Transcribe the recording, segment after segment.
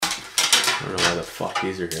I don't know why the fuck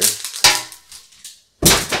these are here.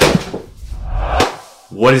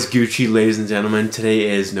 What is Gucci, ladies and gentlemen? Today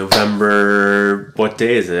is November... What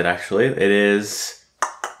day is it, actually? It is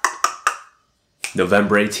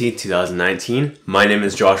November 18th, 2019. My name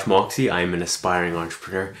is Josh Moxie. I am an aspiring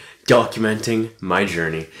entrepreneur documenting my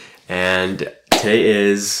journey. And today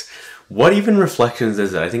is... What even reflections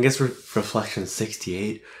is it? I think it's reflection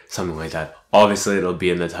 68, something like that. Obviously, it'll be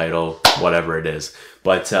in the title, whatever it is.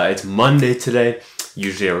 But it's Monday today.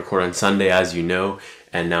 Usually I record on Sunday, as you know.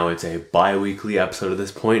 And now it's a bi-weekly episode at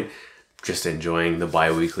this point. Just enjoying the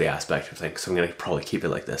bi-weekly aspect of things. So I'm going to probably keep it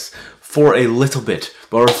like this for a little bit.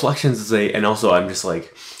 But reflections is and also I'm just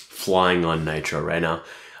like flying on nitro right now.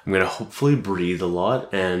 I'm going to hopefully breathe a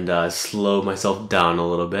lot and slow myself down a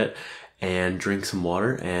little bit. And drink some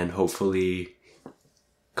water and hopefully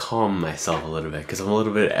calm myself a little bit because I'm a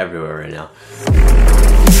little bit everywhere right now.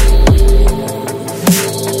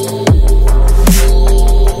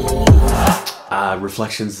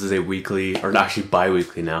 Reflections is a weekly, or actually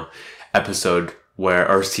bi-weekly now, episode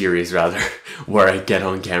or series rather, where I get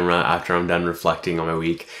on camera after I'm done reflecting on my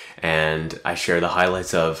week and I share the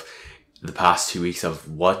highlights of the past 2 weeks of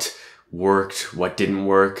what worked, what didn't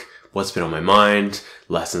work, what's been on my mind,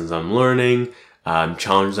 lessons I'm learning,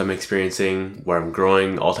 challenges I'm experiencing, where I'm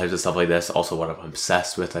growing, all types of stuff like this. Also what I'm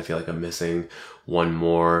obsessed with. I feel like I'm missing one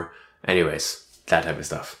more. Anyways, that type of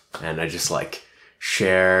stuff. And I just like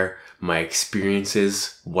share my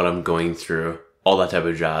experiences, what I'm going through, all that type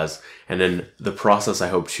of jazz. And then the process, I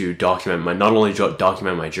hope to document not only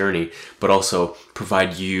document my journey, but also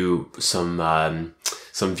provide you some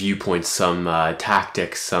viewpoints, some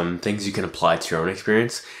tactics, some things you can apply to your own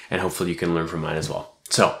experience, and hopefully you can learn from mine as well.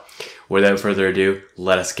 So without further ado,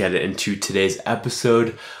 let us get into today's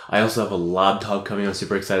episode. I also have a laptop coming I'm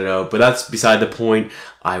super excited about, but that's beside the point.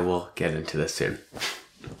 I will get into this soon.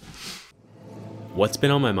 What's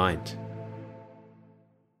been on my mind?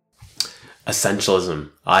 Essentialism.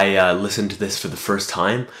 I listened to this for the first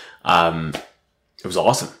time. It was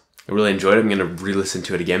awesome. I really enjoyed it. I'm going to re-listen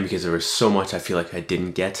to it again because there was so much I feel like I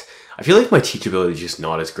didn't get. I feel like my teachability is just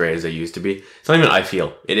not as great as I used to be. It's not even I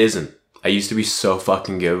feel. It isn't. I used to be so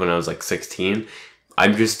fucking good when I was like 16.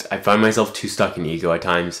 I find myself too stuck in ego at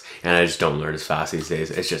times and I just don't learn as fast these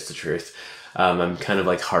days. It's just the truth. I'm kind of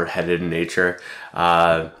like hard-headed in nature.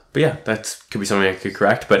 But yeah, that could be something I could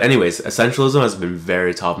correct. But anyways, essentialism has been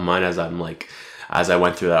very top of mind as I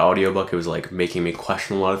went through that audiobook. It was like making me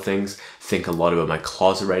question a lot of things, think a lot about my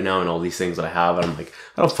closet right now and all these things that I have. And I'm like,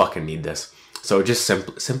 I don't fucking need this. So just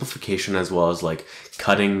simplification as well as like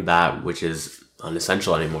cutting that which is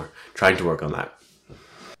unessential anymore. Trying to work on that.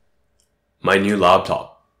 My new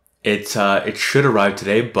laptop. It should arrive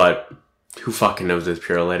today, but who fucking knows this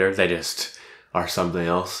Pure later? They just are something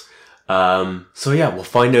else. So yeah, we'll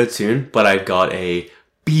find out soon, but I've got a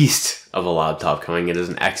beast of a laptop coming. It is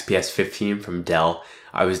an XPS 15 from Dell.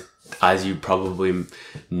 As you probably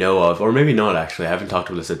know of, or maybe not actually, I haven't talked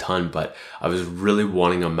about this a ton, but I was really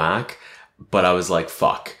wanting a Mac, but I was like,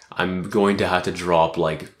 fuck, I'm going to have to drop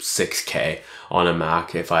like 6K on a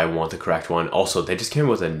Mac if I want the correct one. Also, they just came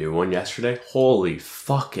out with a new one yesterday. Holy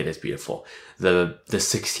fuck, it is beautiful. The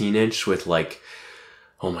 16-inch with like,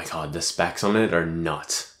 oh my god, the specs on it are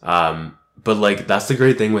nuts. But like, that's the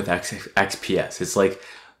great thing with XPS. It's like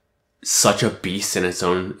such a beast in its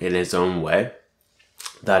own way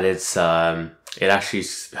that it actually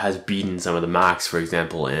has beaten some of the Macs, for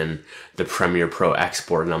example, in the Premiere Pro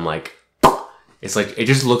export. And I'm like, it's like, it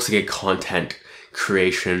just looks like a content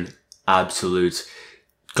creation, absolute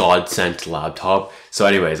God-sent laptop. So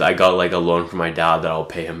anyways, I got like a loan from my dad that I'll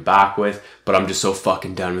pay him back with, but I'm just so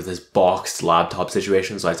fucking done with this boxed laptop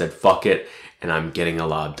situation. So I said, fuck it. And I'm getting a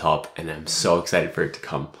laptop and I'm so excited for it to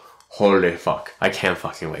come. Holy fuck. I can't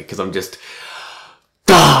fucking wait because I'm just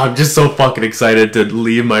so fucking excited to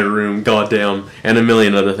leave my room. Goddamn. And a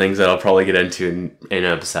million other things that I'll probably get into and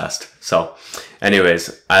I'm obsessed. So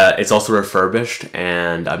anyways, it's also refurbished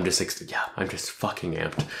and I'm just fucking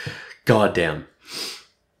amped. Goddamn.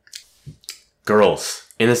 Girls.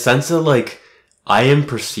 In a sense that like, I am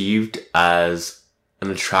perceived as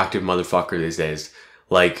an attractive motherfucker these days.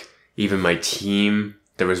 Like, even my team,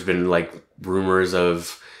 there has been like rumors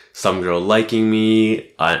of some girl liking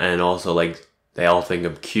me, and also like they all think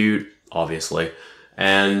I'm cute, obviously,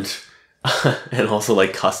 and and also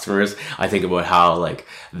like customers. I think about how like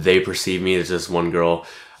they perceive me. There's this one girl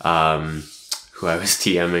who I was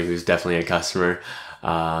TMing, who's definitely a customer.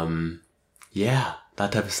 Yeah,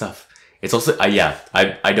 that type of stuff. It's also I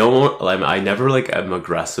don't want, like, I never like am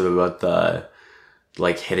aggressive about the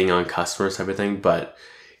like hitting on customers type of thing, but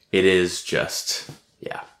it is just,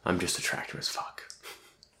 yeah, I'm just attractive as fuck.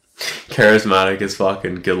 Charismatic as fuck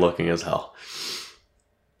and good looking as hell.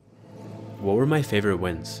 What were my favorite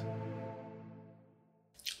wins?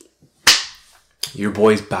 Your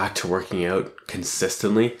boy's back to working out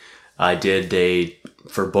consistently. I did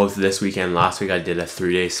for both this week and last week, I did a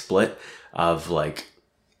 3-day split of like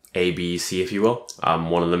A, B, C, if you will.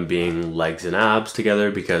 One of them being legs and abs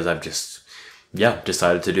together because I've just,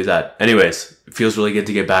 decided to do that. Anyways, it feels really good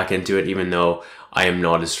to get back into it, even though I am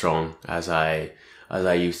not as strong as I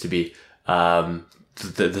used to be.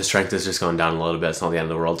 The strength has just gone down a little bit. It's not the end of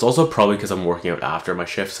the world. It's also probably because I'm working out after my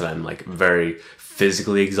shifts and I'm like very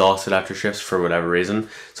physically exhausted after shifts for whatever reason.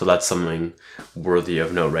 So that's something worthy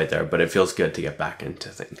of note right there. But it feels good to get back into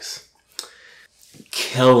things.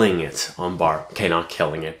 Killing it on bar. Okay, not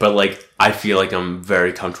killing it, but like I feel like I'm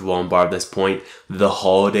very comfortable on bar at this point. The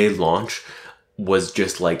holiday launch was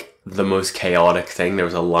just like the most chaotic thing. There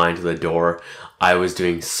was a line to the door. I was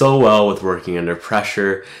doing so well with working under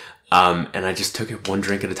pressure. And I just took it one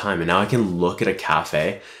drink at a time. And now I can look at a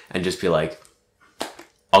cafe and just be like,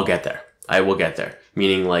 I'll get there. I will get there.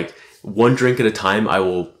 Meaning like one drink at a time, I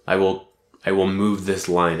will move this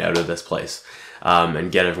line out of this place,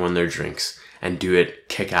 and get everyone their drinks and do it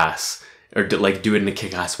kick ass, or do it in a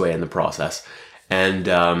kick ass way in the process. And,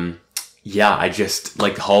 I just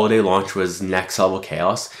like the holiday launch was next level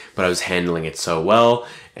chaos, but I was handling it so well.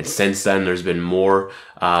 And since then there's been more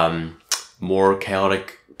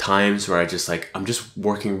chaotic times where I'm just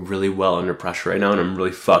working really well under pressure right now, and I'm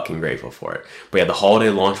really fucking grateful for it. But yeah, the holiday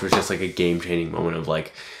launch was just like a game-changing moment of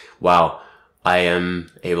like, wow, I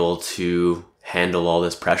am able to handle all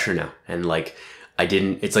this pressure now. And like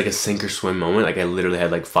it's like a sink or swim moment. Like I literally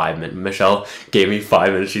had like 5 minutes. Michelle gave me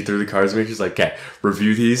 5 minutes. She threw the cards at me. She's like, okay,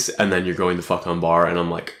 review these and then you're going the fuck on bar. And I'm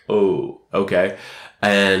like, oh, okay.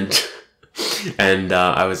 And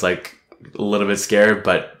I was like a little bit scared,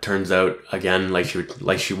 but turns out again, like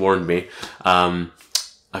she warned me, as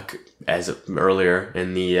earlier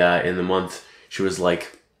in the month, she was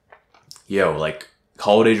like, yo, like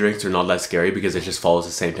holiday drinks are not that scary because it just follows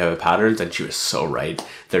the same type of patterns. And she was so right.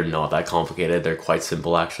 They're not that complicated. They're quite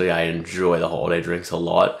simple, actually. I enjoy the holiday drinks a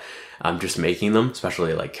lot. Just making them,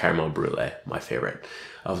 especially like caramel brulee, my favorite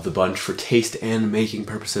of the bunch for taste and making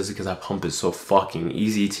purposes because that pump is so fucking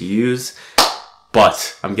easy to use.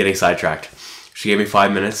 But I'm getting sidetracked. She gave me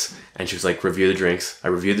 5 minutes and she was like, review the drinks. I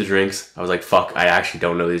reviewed the drinks. I was like, fuck, I actually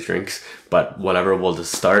don't know these drinks, but whatever, we'll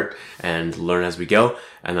just start and learn as we go.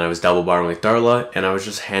 And then I was double barring with Darla and I was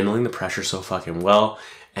just handling the pressure so fucking well.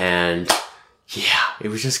 And yeah, it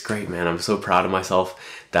was just great, man. I'm so proud of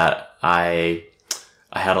myself that I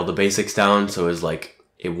had all the basics down. So it was like,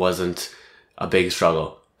 it wasn't a big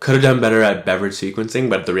struggle. Could have done better at beverage sequencing,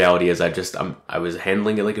 but the reality is I was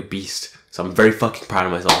handling it like a beast. So I'm very fucking proud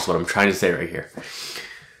of myself is what I'm trying to say right here.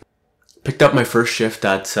 Picked up my first shift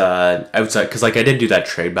at outside, because like I did do that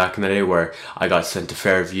trade back in the day where I got sent to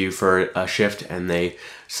Fairview for a shift and they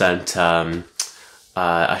sent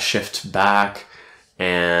a shift back,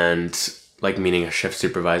 and like meaning a shift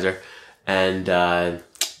supervisor. And so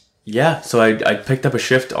I picked up a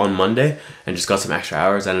shift on Monday and just got some extra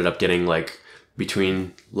hours. Ended up getting like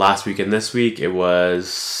between last week and this week, it was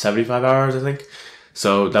 75 hours, I think.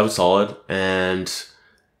 So that was solid. And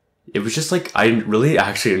it was just like, I really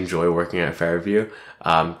actually enjoy working at Fairview.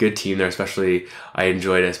 Good team there, especially, I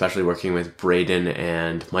enjoyed especially working with Braden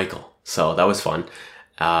and Michael. So that was fun.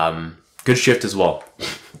 Good shift as well.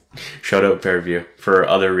 Shout out Fairview for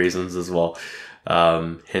other reasons as well.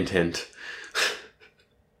 Hint, hint.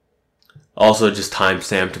 Also just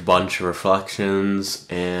time-stamped a bunch of reflections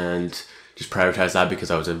and just prioritize that because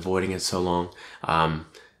I was avoiding it so long.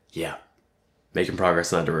 Making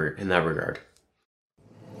progress in that regard.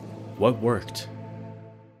 What worked?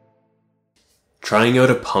 Trying out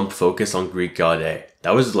a pump focus on Greek God Day.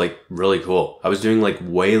 That was like really cool. I was doing like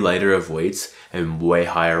way lighter of weights and way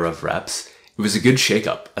higher of reps. It was a good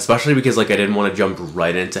shakeup, especially because like I didn't want to jump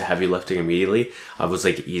right into heavy lifting immediately. I was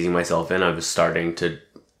like easing myself in. I was starting to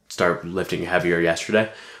start lifting heavier yesterday,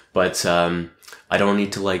 but I don't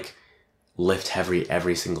need to like lift heavy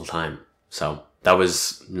every single time. So that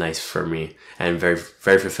was nice for me and very,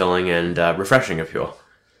 very fulfilling and refreshing, if you will.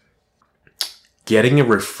 Getting a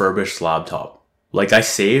refurbished laptop. Like I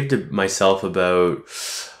saved myself about,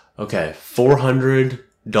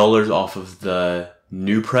 $400 off of the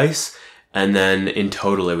new price. And then in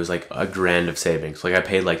total, it was like $1,000 of savings. Like I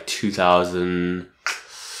paid like $2,000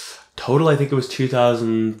 total. I think it was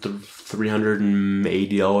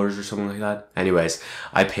 $2,380 or something like that. Anyways,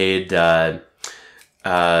 I paid,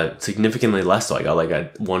 significantly less. So I got like a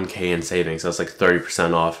 $1,000 in savings. So that's like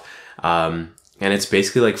 30% off. And it's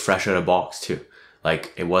basically like fresh out of box too.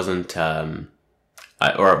 Like it wasn't,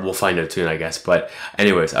 or we'll find out soon, I guess. But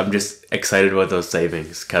anyways, I'm just excited about those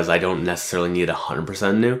savings because I don't necessarily need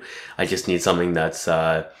 100% new. I just need something that's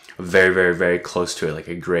very, very, very close to it, like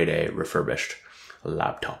a grade A refurbished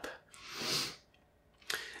laptop.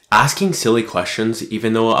 Asking silly questions,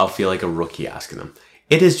 even though I'll feel like a rookie asking them,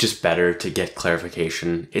 it is just better to get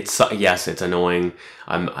clarification. Yes, it's annoying.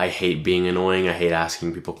 I hate being annoying. I hate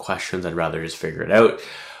asking people questions. I'd rather just figure it out.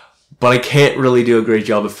 But I can't really do a great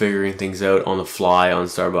job of figuring things out on the fly at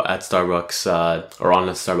Starbucks, or on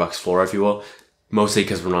the Starbucks floor, if you will. Mostly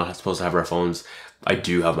because we're not supposed to have our phones. I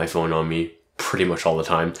do have my phone on me pretty much all the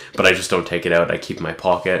time, but I just don't take it out. I keep it in my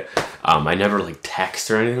pocket. I never like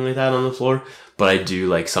text or anything like that on the floor, but I do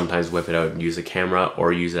like sometimes whip it out and use a camera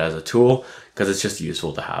or use it as a tool because it's just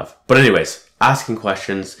useful to have. But anyways, asking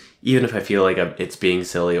questions, even if I feel like it's being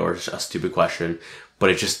silly or a stupid question, but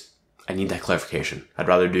I need that clarification. I'd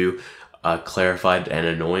rather do a clarified and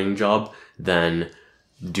annoying job than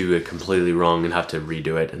do it completely wrong and have to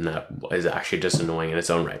redo it, and that is actually just annoying in its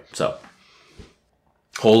own right. So,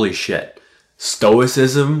 holy shit.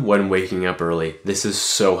 Stoicism when waking up early. This is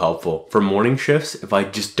so helpful. For morning shifts, if I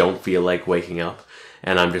just don't feel like waking up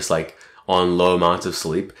and I'm just like on low amounts of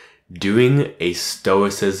sleep, doing a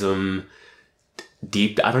stoicism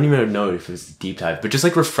I don't even know if it's deep dive, but just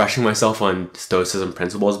like refreshing myself on stoicism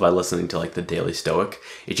principles by listening to like the Daily Stoic,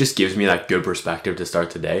 it just gives me that good perspective to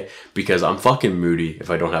start the day, because I'm fucking moody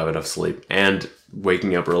if I don't have enough sleep. And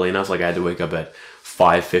waking up early enough, like I had to wake up at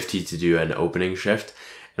 5:50 to do an opening shift,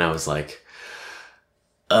 and I was like,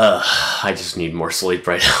 I just need more sleep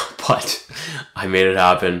right now. But I made it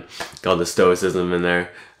happen, got the stoicism in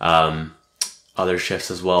there. Other shifts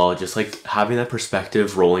as well, just like having that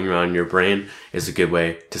perspective rolling around in your brain is a good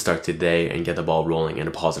way to start the day and get the ball rolling in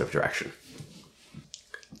a positive direction.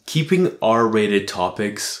 Keeping R-rated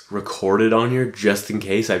topics recorded on here just in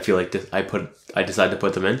case I feel like I decide to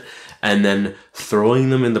put them in, and then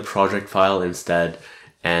throwing them in the project file instead,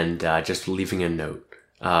 and just leaving a note,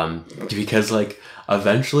 because like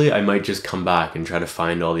eventually I might just come back and try to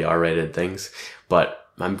find all the R-rated things, but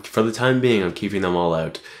for the time being I'm keeping them all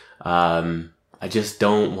out. I just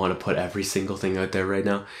don't want to put every single thing out there right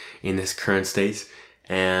now in this current state.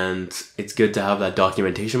 And it's good to have that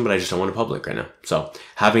documentation, but I just don't want it public right now. So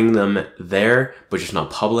having them there, but just not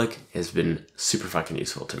public, has been super fucking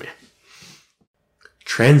useful to me.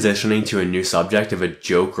 Transitioning to a new subject if a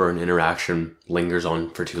joke or an interaction lingers on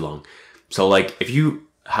for too long. So like if you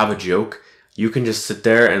have a joke, you can just sit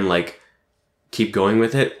there and like keep going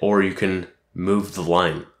with it, or you can move the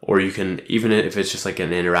line, or you can, even if it's just like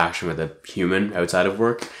an interaction with a human outside of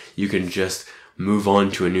work, you can just move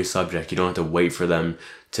on to a new subject. You don't have to wait for them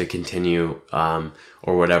to continue,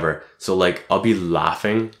 or whatever. So like I'll be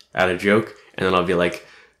laughing at a joke and then I'll be like,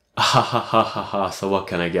 ha ha ha ha ha, so what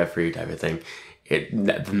can I get for you type of thing.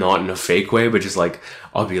 Not in a fake way, but just like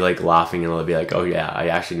I'll be like laughing and I'll be like, oh yeah,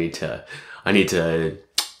 I need to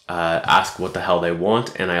ask what the hell they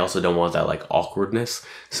want, and I also don't want that like awkwardness.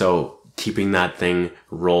 So keeping that thing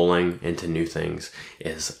rolling into new things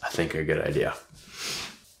is, I think, a good idea.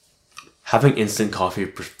 Having instant coffee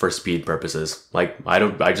for speed purposes. Like,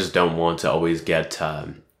 I just don't want to always get,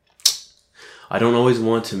 I don't always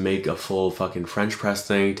want to make a full fucking French press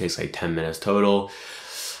thing. It takes like 10 minutes total.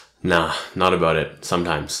 Nah, not about it.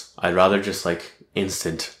 Sometimes. I'd rather just like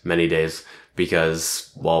instant many days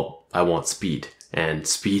because, well, I want speed. And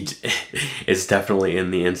speed is definitely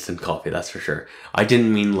in the instant coffee, that's for sure. I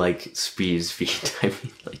didn't mean like speed. I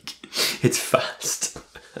mean like it's fast.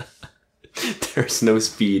 There's no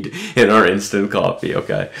speed in our instant coffee,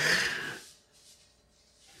 okay?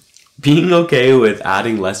 Being okay with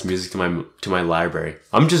adding less music to my library.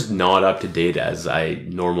 I'm just not up to date as I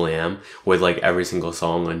normally am with like every single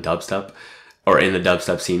song on dubstep, or in the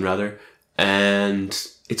dubstep scene rather. And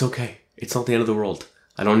it's okay. It's not the end of the world.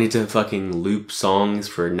 I don't need to fucking loop songs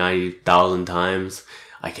for 90,000 times.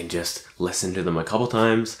 I can just listen to them a couple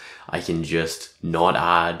times. I can just not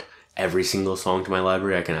add every single song to my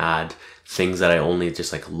library. I can add things that I only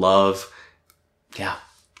just like love. Yeah,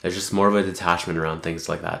 there's just more of a detachment around things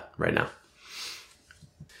like that right now.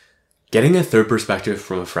 Getting a third perspective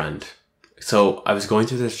from a friend. So I was going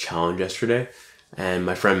through this challenge yesterday, and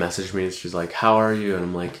my friend messaged me and she's like, how are you? And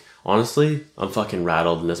I'm like, honestly, I'm fucking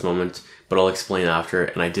rattled in this moment, but I'll explain after.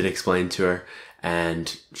 And I did explain to her,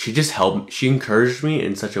 and she just helped. She encouraged me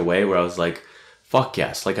in such a way where I was like, fuck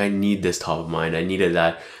yes. Like I need this top of mind. I needed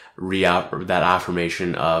that that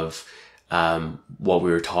affirmation of, what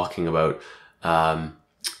we were talking about. And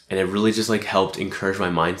it really just like helped encourage my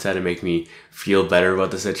mindset and make me feel better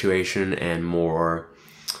about the situation and more,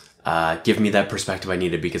 give me that perspective I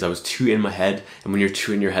needed, because I was too in my head. And when you're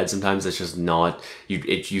too in your head, sometimes it's just not,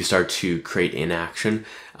 you start to create inaction,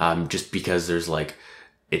 just because there's like,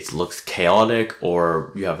 it looks chaotic,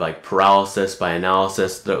 or you have like paralysis by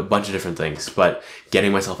analysis, a bunch of different things. But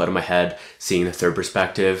getting myself out of my head, seeing the third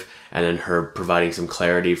perspective, and then her providing some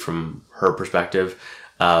clarity from her perspective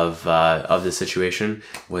of the situation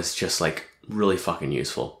was just like really fucking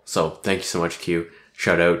useful. So thank you so much, Q.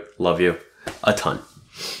 Shout out. Love you a ton.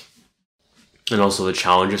 And also the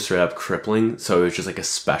challenge is straight up crippling. So it was just like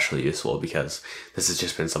especially useful because this has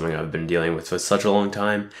just been something I've been dealing with for such a long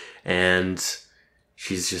time. And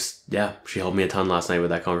she's just, yeah, she helped me a ton last night with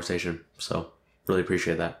that conversation. So really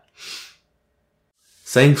appreciate that.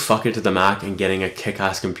 Saying fuck it to the Mac and getting a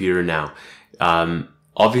kick-ass computer now.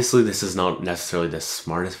 Obviously this is not necessarily the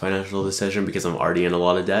smartest financial decision because I'm already in a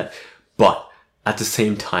lot of debt, but at the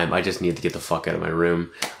same time, I just need to get the fuck out of my room.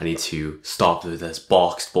 I need to stop with this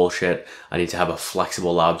boxed bullshit. I need to have a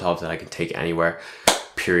flexible laptop that I can take anywhere,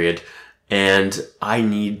 period. And I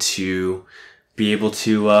need to be able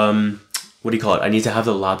to, what do you call it? I need to have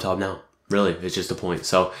the laptop now. Really, it's just a point.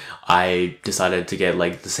 So I decided to get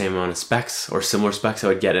like the same amount of specs or similar specs I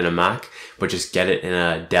would get in a Mac, but just get it in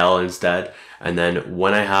a Dell instead. And then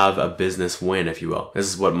when I have a business win, if you will, this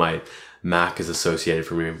is what my Mac is associated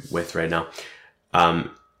for me with right now.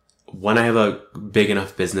 When I have a big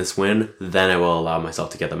enough business win, then I will allow myself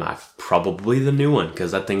to get the Mac. Probably the new one,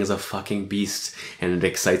 because that thing is a fucking beast and it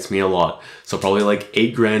excites me a lot. So probably like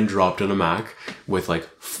 $8,000 dropped on a Mac with like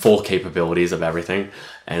full capabilities of everything,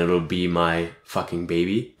 and it'll be my fucking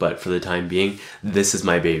baby. But for the time being, this is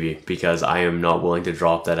my baby, because I am not willing to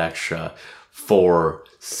drop that extra 4,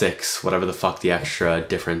 6, whatever the fuck the extra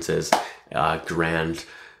difference is, grand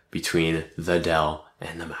between the Dell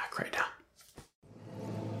and the Mac right now.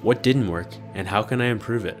 What didn't work, and how can I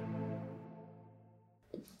improve it?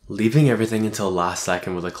 Leaving everything until last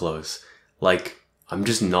second with a close. Like, I'm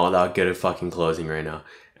just not that good at fucking closing right now.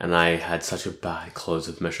 And I had such a bad close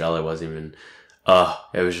with Michelle, it wasn't even,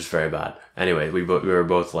 it was just very bad. Anyway, we were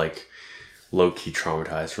both like low-key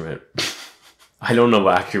traumatized from it. I don't know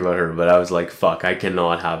actually about her, but I was like, fuck, I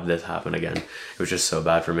cannot have this happen again. It was just so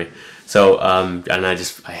bad for me. So, and I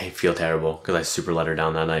feel terrible because I super let her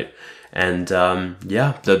down that night. And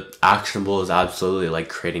yeah, the actionable is absolutely like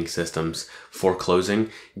creating systems for closing,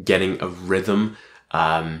 getting a rhythm.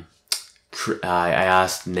 I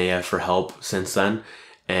asked Naya for help since then,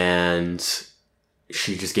 and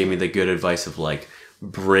she just gave me the good advice of like,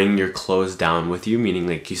 bring your close down with you, meaning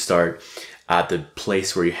like you start at the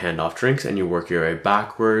place where you hand off drinks and you work your way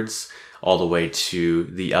backwards all the way to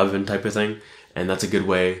the oven type of thing. And that's a good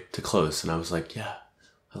way to close. And I was like, yeah,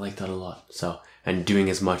 I like that a lot. So, and doing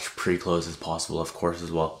as much pre-close as possible, of course,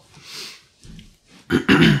 as well.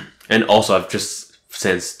 And also I've just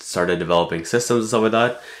since started developing systems and stuff like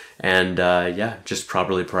that. And yeah, just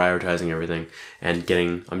properly prioritizing everything and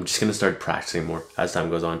I'm just going to start practicing more as time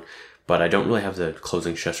goes on. But I don't really have the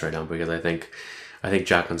closing shifts right now because I think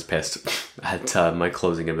Jacqueline's pissed at my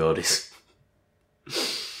closing abilities.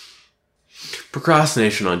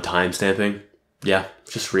 Procrastination on time stamping. Yeah,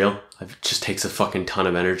 just real. It just takes a fucking ton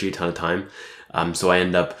of energy, ton of time. So I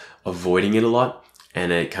end up avoiding it a lot,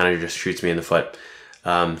 and it kind of just shoots me in the foot.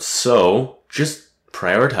 So just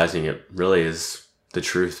prioritizing it really is the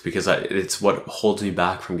truth, because it's what holds me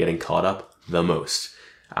back from getting caught up the most.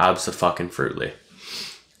 Abso-fucking-fruitly.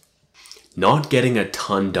 Not getting a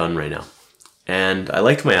ton done right now. And I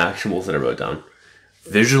liked my actionables that I wrote down.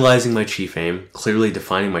 Visualizing my chief aim, clearly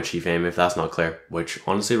defining my chief aim if that's not clear, which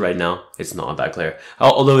honestly right now, it's not that clear.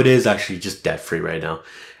 Although it is actually just debt-free right now.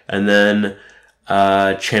 And then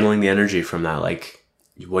channeling the energy from that. Like,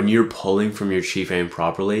 when you're pulling from your chief aim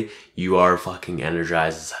properly, you are fucking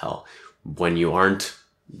energized as hell. When you aren't,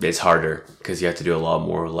 it's harder because you have to do a lot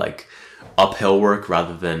more like uphill work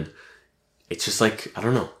rather than, it's just like, I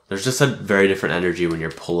don't know. There's just a very different energy when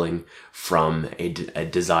you're pulling from a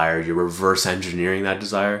desire. You're reverse engineering that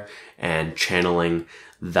desire and channeling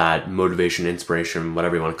that motivation, inspiration,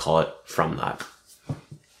 whatever you want to call it, from that.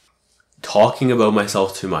 Talking about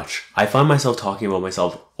myself too much. I find myself talking about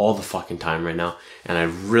myself all the fucking time right now. And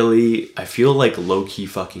I feel like low-key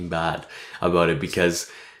fucking bad about it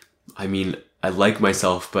because, I mean, I like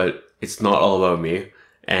myself, but it's not all about me.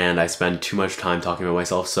 And I spend too much time talking about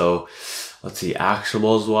myself. So let's see,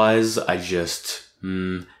 actionables wise, I just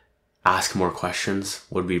ask more questions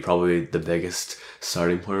would be probably the biggest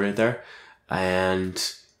starting point right there. And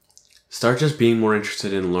start just being more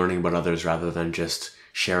interested in learning about others rather than just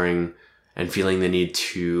sharing and feeling the need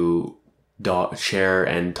to share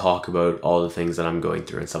and talk about all the things that I'm going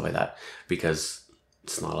through and stuff like that, because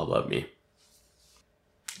it's not all about me.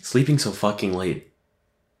 sleeping so fucking late.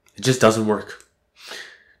 It just doesn't work.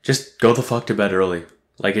 Just go the fuck to bed early.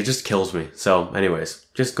 Like, it just kills me. So, anyways,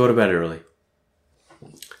 just go to bed early.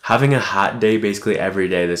 Having a hat day basically every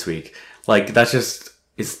day this week. Like,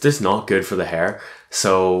 it's just not good for the hair.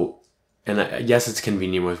 So, and yes, it's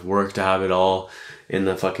convenient with work to have it all in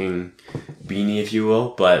the fucking beanie, if you will.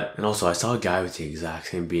 But, and also, I saw a guy with the exact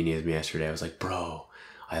same beanie as me yesterday. I was like, bro,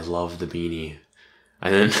 I love the beanie.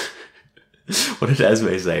 And then, what did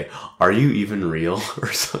Esme say? Are you even real?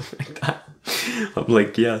 Or something like that. I'm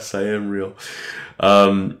like, yes, I am real.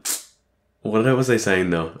 What was I saying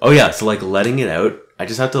though? Oh yeah, so like letting it out. I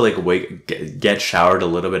just have to like get showered a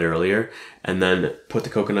little bit earlier, and then put the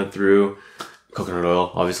coconut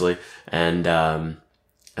oil, obviously, and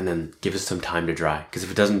then give it some time to dry. Because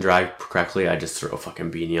if it doesn't dry correctly, I just throw a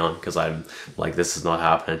fucking beanie on because I'm like, this is not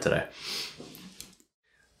happening today.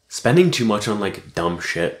 Spending too much on like dumb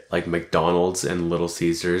shit like McDonald's and Little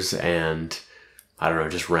Caesars and I don't know,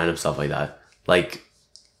 just random stuff like that. Like,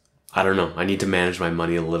 I don't know. I need to manage my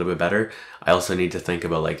money a little bit better. I also need to think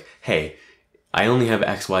about like, hey, I only have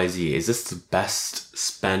XYZ. Is this the best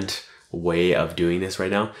spent way of doing this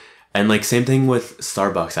right now? And like same thing with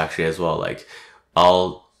Starbucks actually as well. Like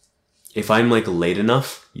if I'm like late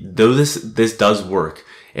enough, though this does work.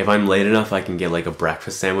 If I'm late enough, I can get like a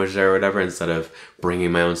breakfast sandwich there or whatever instead of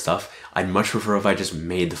bringing my own stuff. I'd much prefer if I just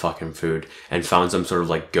made the fucking food and found some sort of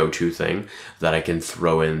like go-to thing that I can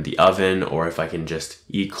throw in the oven, or if I can just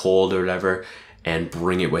eat cold or whatever and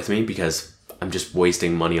bring it with me, because I'm just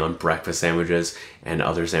wasting money on breakfast sandwiches and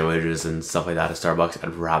other sandwiches and stuff like that at Starbucks.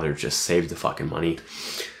 I'd rather just save the fucking money.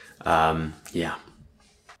 Yeah.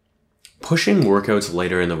 Pushing workouts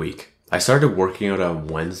later in the week. I started working out on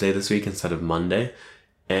Wednesday this week instead of Monday.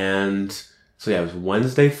 And so yeah, it was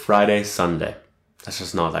Wednesday, Friday, Sunday. That's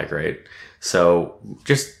just not that great. So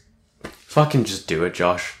just fucking just do it,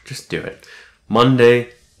 Josh. Just do it.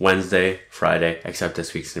 Monday, Wednesday, Friday, except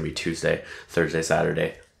this week's gonna be Tuesday, Thursday,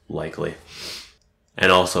 Saturday, likely.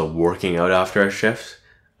 And also working out after a shift.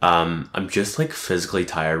 I'm just like physically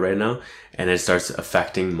tired right now, and it starts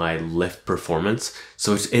affecting my lift performance.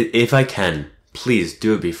 So if I can, please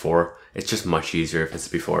do it before. It's just much easier if it's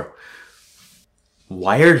before.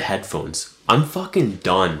 Wired headphones. I'm fucking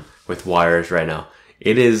done with wires right now.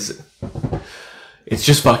 It's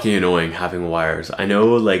just fucking annoying having wires. I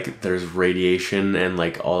know like there's radiation and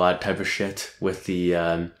like all that type of shit with the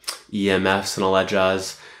EMFs and all that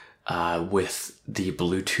jazz, with the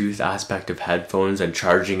Bluetooth aspect of headphones and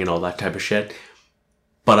charging and all that type of shit.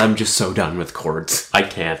 But I'm just so done with cords. I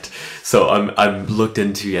can't. So I'm looked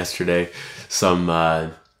into yesterday some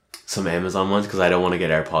Amazon ones because I don't want to get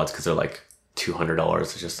AirPods because they're like $200.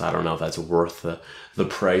 It's just, I don't know if that's worth the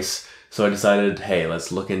price. So I decided, hey,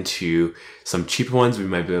 let's look into some cheaper ones we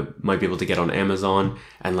might be able to get on Amazon.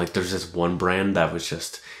 And like there's this one brand that was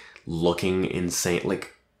just looking insane.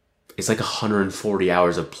 Like it's like 140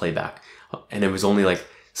 hours of playback, and it was only like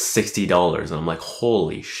 $60. And I'm like,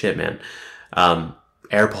 holy shit, man.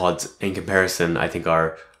 AirPods in comparison, I think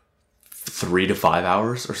are 3 to 5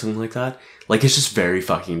 hours or something like that. Like it's just very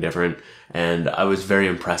fucking different. And I was very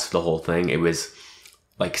impressed with the whole thing. It was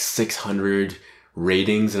like 600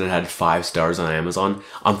 ratings and it had 5 stars on Amazon.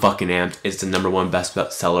 I'm fucking amped. It's the #1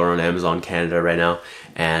 best seller on Amazon Canada right now.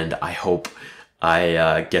 And I hope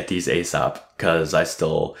I get these ASAP, because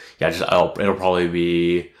it'll probably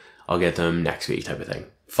be, I'll get them next week type of thing.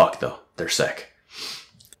 Fuck though. They're sick.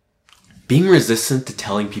 Being resistant to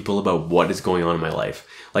telling people about what is going on in my life.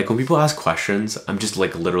 Like when people ask questions, I'm just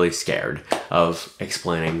like literally scared of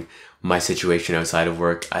explaining my situation outside of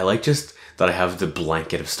work. I like just that I have the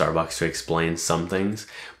blanket of Starbucks to explain some things,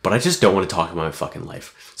 but I just don't want to talk about my fucking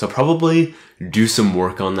life. So probably do some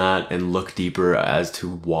work on that and look deeper as to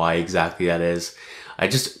why exactly that is. I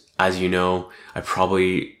just, as you know, I've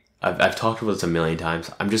talked about this a million times.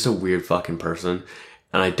 I'm just a weird fucking person,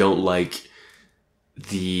 and I don't like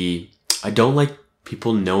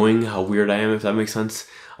people knowing how weird I am, if that makes sense.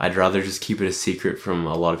 I'd rather just keep it a secret from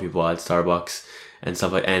a lot of people at Starbucks and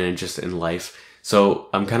stuff like, and just in life. So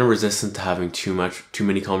I'm kind of resistant to having too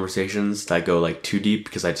many conversations that go like too deep,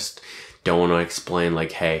 because I just don't want to explain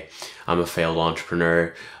like, hey, I'm a failed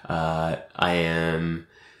entrepreneur. I am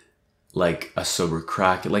like a sober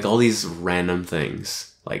crack, like all these random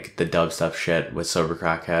things, like the dubstep shit with sober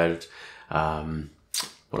crackhead.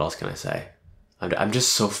 What else can I say? I'm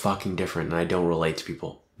just so fucking different, and I don't relate to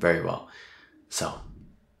people very well. So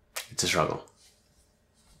it's a struggle.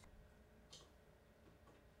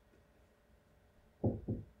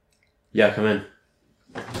 Yeah, come in.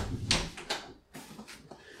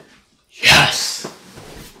 Yes!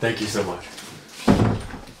 Thank you so much.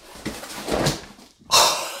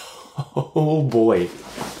 Oh boy.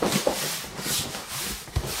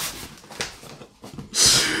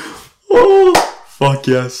 Oh, fuck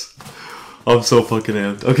yes. I'm so fucking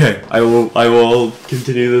amped. Okay, I will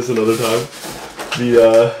continue this another time.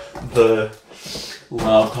 The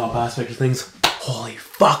laptop aspect of things. Holy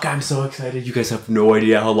fuck, I'm so excited. You guys have no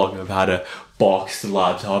idea how long I've had a boxed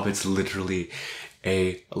laptop. It's literally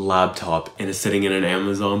a laptop and it's sitting in an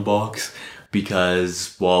Amazon box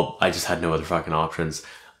because, well, I just had no other fucking options.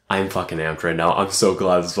 I'm fucking amped right now. I'm so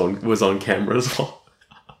glad this one was on camera as well.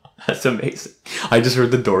 That's amazing. I just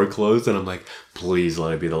heard the door close and I'm like, please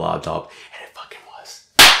let it be the laptop. And it fucking was.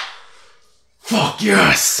 Fuck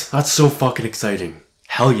yes! That's so fucking exciting.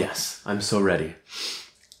 Hell yes. I'm so ready.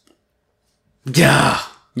 Yeah.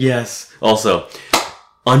 Yes. Also,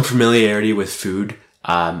 unfamiliarity with food.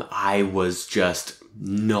 I was just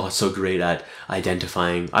not so great at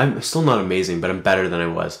identifying. I'm still not amazing, but I'm better than I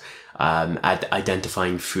was at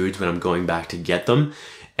identifying foods when I'm going back to get them.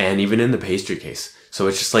 And even in the pastry case. So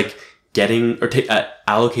it's just like getting or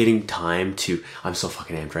allocating time to, I'm so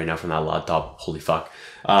fucking amped right now from that laptop. Holy fuck.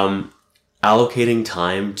 Allocating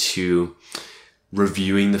time to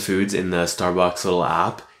reviewing the foods in the Starbucks little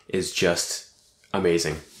app is just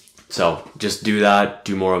amazing. So just do that,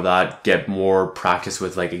 do more of that, get more practice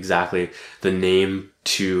with like exactly the name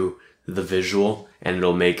to the visual, and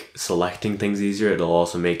it'll make selecting things easier. It'll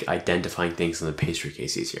also make identifying things in the pastry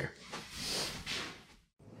case easier.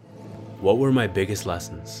 What were my biggest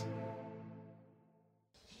lessons?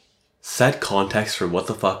 Set context for what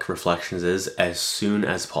the fuck Reflections is as soon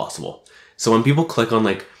as possible. So when people click on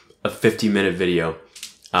like a 50-minute video,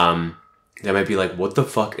 they might be like, what the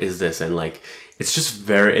fuck is this? And like, it's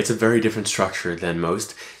a very different structure than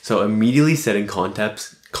most. So immediately setting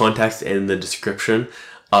context in the description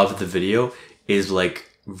of the video is like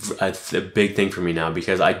a big thing for me now,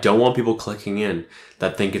 because I don't want people clicking in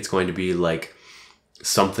that think it's going to be like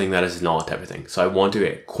something that is not type of thing. So I want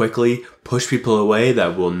to quickly push people away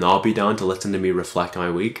that will not be down to listen to me reflect on my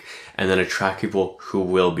week, and then attract people who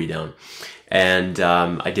will be down. And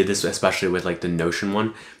I did this especially with like the Notion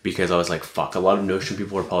one, because I was like, fuck, a lot of Notion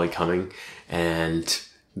people are probably coming and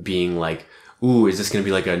being like, ooh, is this going to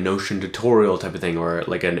be like a Notion tutorial type of thing, or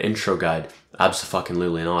like an intro guide?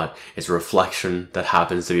 Absolutely not. It's a reflection that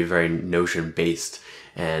happens to be very Notion based,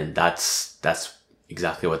 and that's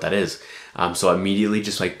exactly what that is. So immediately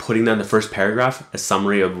just like putting that in the first paragraph, a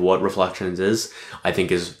summary of what Reflections is, I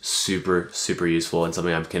think is super, super useful, and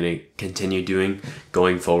something I'm going to continue doing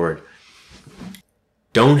going forward.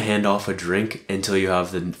 Don't hand off a drink until you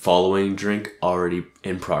have the following drink already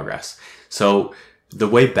in progress. So the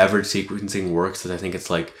way beverage sequencing works is, I think it's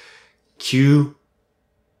like steam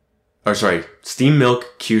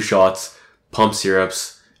milk, Q shots, pump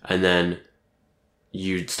syrups, and then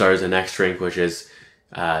you start the next drink, which is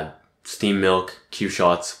steam milk, Q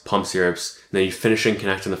shots, pump syrups. And then you finish and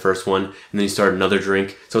connect on the first one, and then you start another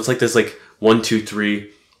drink. So it's like this, like 1, 2,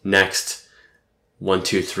 3, next, 1,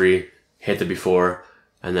 2, 3, hit the before,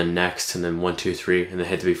 and then next, and then 1, 2, 3, and then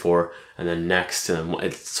hit the before, and then next, and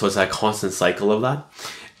then so it's that constant cycle of that.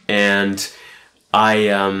 And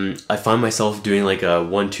I find myself doing like a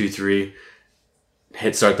 1, 2, 3,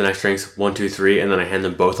 hit start the next drinks, 1, 2, 3, and then I hand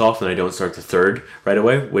them both off, and I don't start the third right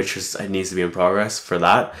away, which is, it needs to be in progress for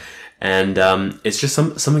that. And it's just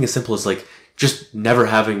something as simple as like just never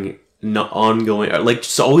having ongoing, like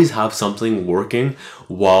just always have something working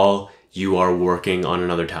while you are working on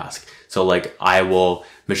another task. So like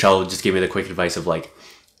Michelle just gave me the quick advice of like,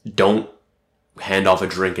 don't hand off a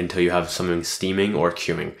drink until you have something steaming or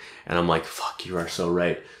queuing. And I'm like, fuck, you are so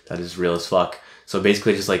right. That is real as fuck. So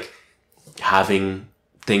basically just like having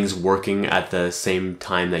things working at the same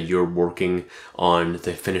time that you're working on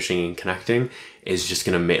the finishing and connecting is just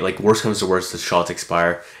going to make, like, worst comes to worst, the shots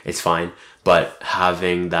expire, it's fine. But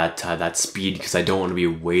having that speed, because I don't want to be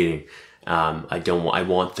waiting. I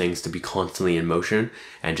want things to be constantly in motion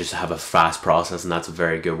and just have a fast process, and that's a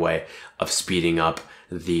very good way of speeding up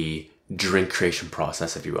the drink creation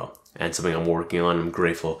process, if you will. And something I'm working on. I'm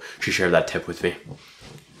grateful she shared that tip with me.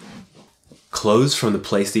 Close from the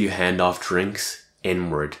place that you hand off drinks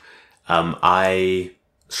inward. I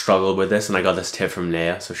struggled with this, and I got this tip from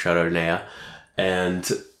Naya, so shout out to Naya. And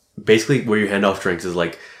basically where you hand off drinks is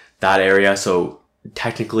like that area. So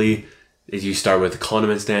technically you start with the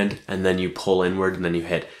condiment stand, and then you pull inward, and then you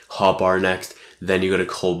hit hot bar next, then you go to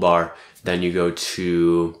cold bar, then you go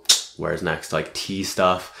to, where's next, like tea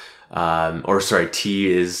stuff.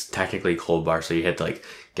 Tea is technically cold bar, so you hit like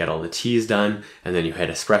get all the teas done, and then you hit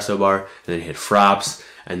espresso bar, and then you hit fraps,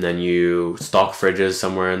 and then you stock fridges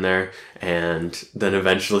somewhere in there, and then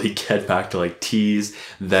eventually get back to like teas,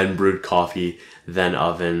 then brewed coffee, then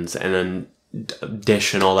ovens, and then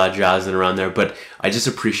dish and all that jazz and around there. But I just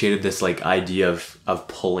appreciated this like idea of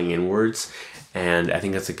pulling inwards, and I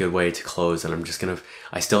think that's a good way to close. And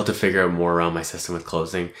I still have to figure out more around my system with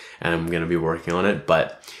closing, and I'm gonna be working on it.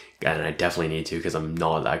 And I definitely need to, because I'm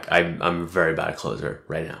not like I'm a very bad closer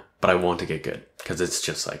right now, but I want to get good because it's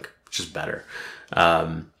just better.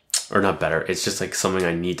 Or not better, it's just like something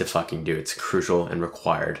I need to fucking do. It's crucial and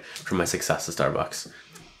required for my success at Starbucks.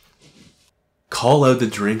 Call out the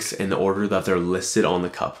drinks in the order that they're listed on the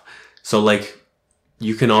cup. So like,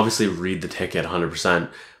 you can obviously read the ticket 100%,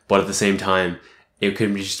 but at the same time, it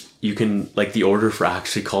can be the order for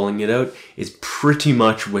actually calling it out is pretty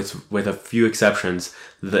much, with a few exceptions,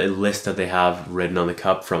 the list that they have written on the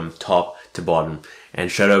cup from top to bottom. And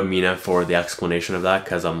shout out Mina for the explanation of that,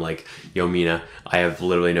 because I'm like, yo Mina, I have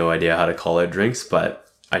literally no idea how to call out drinks, but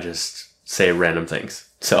I just say random things.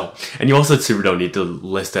 So, and you also super don't need to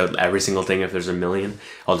list out every single thing if there's a million.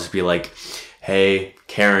 I'll just be like, hey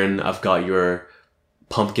Karen, I've got your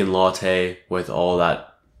pumpkin latte with all that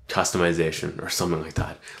customization, or something like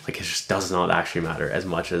that. Like, it just does not actually matter as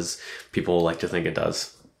much as people like to think it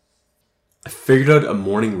does. I figured out a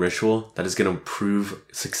morning ritual that is going to prove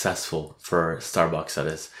successful for Starbucks, that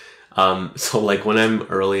is. So like when I'm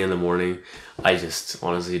early in the morning, I just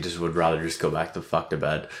honestly just would rather just go back the fuck to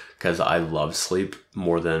bed, because I love sleep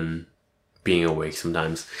more than being awake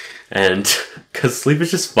sometimes. And because sleep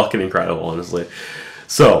is just fucking incredible, honestly.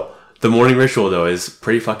 So the morning ritual though is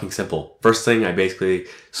pretty fucking simple. First thing, I basically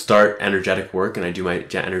start energetic work, and I do my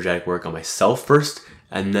energetic work on myself first,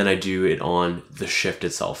 and then I do it on the shift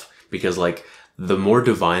itself. Because like, the more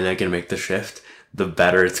divine I can make the shift, the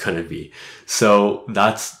better it's going to be. So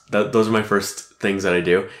those are my first things that I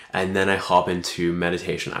do. And then I hop into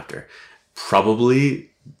meditation after.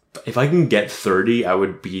 Probably, if I can get 30, I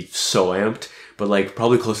would be so amped, but like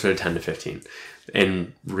probably closer to 10 to 15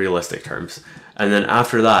 in realistic terms. And then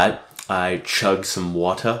after that, I chug some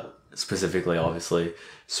water, specifically, obviously,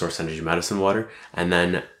 Source Energy Medicine water. And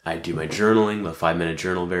then I do my journaling, the 5-minute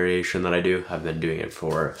journal variation that I do. I've been doing it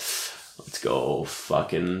for, let's go,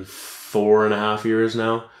 fucking 4.5 years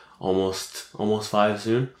now. Almost 5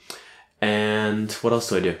 soon. And what else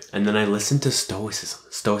do I do? And then I listen to Stoicism.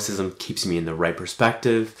 Stoicism keeps me in the right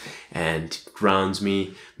perspective and grounds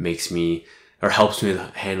me, helps me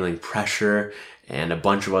with handling pressure and a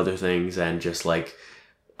bunch of other things. And just like,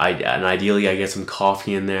 ideally I get some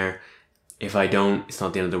coffee in there. If I don't, it's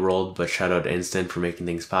not the end of the world, but shout out to Instant for making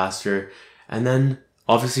things faster. And then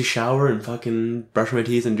obviously shower and fucking brush my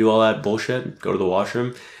teeth and do all that bullshit, go to the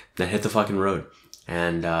washroom, then hit the fucking road.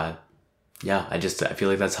 And yeah, I feel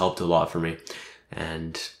like that's helped a lot for me,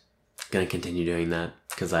 and I'm gonna continue doing that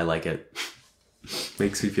because I like it.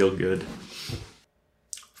 Makes me feel good.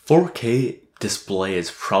 4K display is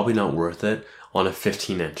probably not worth it on a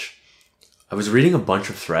 15-inch. I was reading a bunch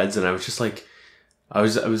of threads, and I was just like, I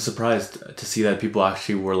was surprised to see that people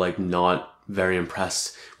actually were like not very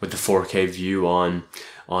impressed with the 4K view on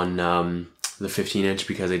the 15-inch,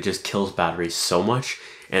 because it just kills battery so much,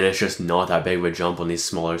 and it's just not that big of a jump on these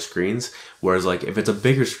smaller screens. Whereas like if it's a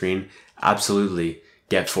bigger screen, absolutely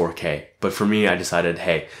get 4K. But for me, I decided,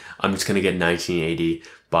 hey, I'm just gonna get 1920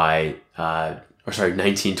 by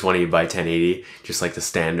 1080, just like the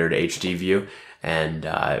standard HD view, and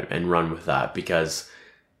run with that, because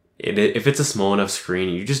if it's a small enough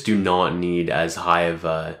screen, you just do not need as high of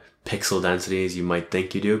a pixel density as you might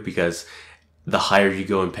think you do, because the higher you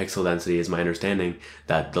go in pixel density, is my understanding,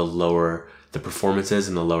 that the lower the performance is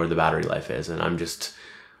and the lower the battery life is. And I'm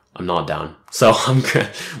not down. So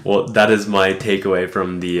well, that is my takeaway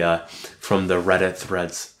from the Reddit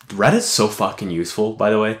threads. Reddit's so fucking useful, by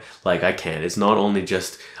the way. Like, I can't. It's not only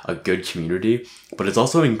just a good community, but it's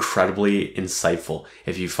also incredibly insightful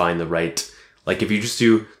if you find the right, like if you just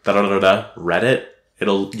do Reddit,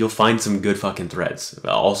 you'll find some good fucking threads.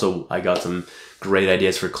 Also, I got some great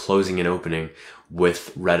ideas for closing and opening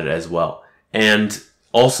with Reddit as well. And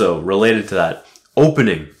also, related to that,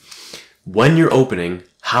 opening. When you're opening,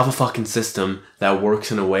 have a fucking system that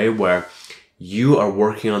works in a way where you are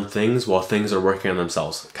working on things while things are working on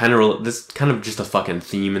themselves. This kind of just a fucking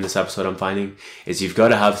theme in this episode I'm finding, is you've got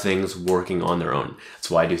to have things working on their own.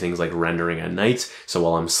 That's why I do things like rendering at night. So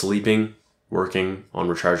while I'm sleeping, working on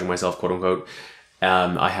recharging myself, quote unquote,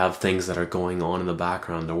 I have things that are going on in the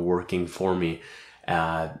background. They're working for me.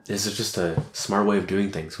 This is just a smart way of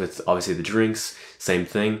doing things. With obviously the drinks, same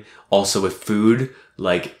thing. Also with food,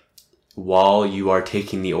 like while you are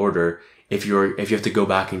taking the order, if you have to go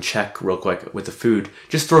back and check real quick with the food,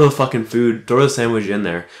 just throw the sandwich in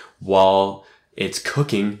there while it's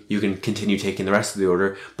cooking, you can continue taking the rest of the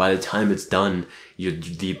order. By the time it's done,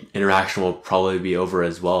 the interaction will probably be over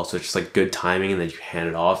as well. So it's just like good timing, and then you hand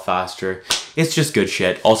it off faster. It's just good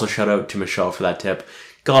shit. Also, shout out to Michelle for that tip.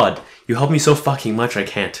 God, you help me so fucking much, I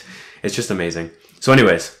can't. It's just amazing. So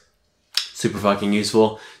anyways, super fucking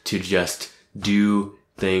useful to just do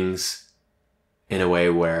things in a way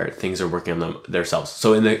where things are working on them themselves.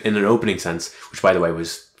 So in an opening sense, which by the way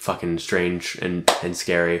was fucking strange and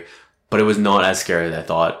scary, but it was not as scary as I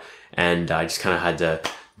thought, and I just kind of had to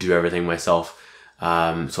do everything myself. So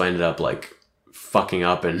I ended up like fucking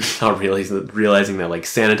up and not realizing that like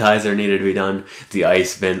sanitizer needed to be done, the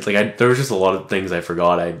ice vent, like there was just a lot of things I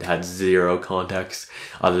forgot. I had zero context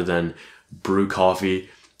other than brew coffee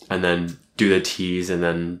and then do the teas and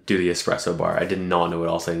then do the espresso bar. I did not know what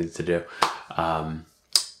else I needed to do.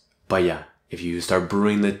 But yeah, if you start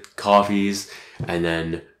brewing the coffees and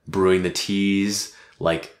then brewing the teas,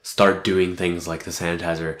 like start doing things like the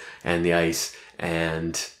sanitizer and the ice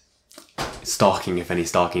and stocking if any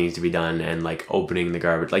stocking needs to be done, and like opening the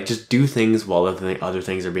garbage, like just do things while other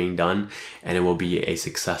things are being done, and it will be a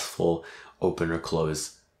successful open or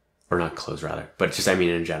close, or not close rather, but just I mean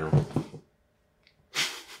in general.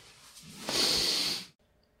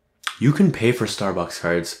 You can pay for Starbucks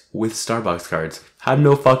cards with Starbucks cards. Had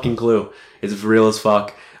no fucking clue. It's real as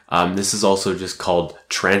fuck. This is also just called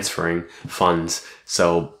transferring funds.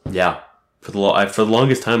 So yeah, for the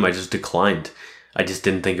longest time I just declined. I just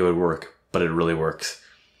didn't think it would work, but it really works.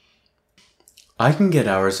 I can get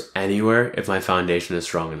hours anywhere if my foundation is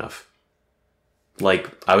strong enough.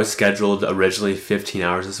 Like, I was scheduled originally 15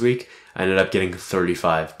 hours this week. I ended up getting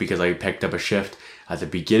 35 because I picked up a shift at the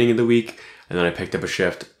beginning of the week, and then I picked up a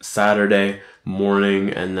shift Saturday morning,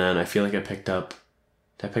 and then I feel like did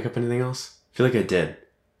I pick up anything else? I feel like I did.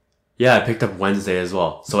 Yeah, I picked up Wednesday as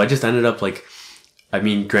well. So I just ended up like, I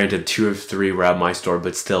mean, granted 2 of 3 were at my store,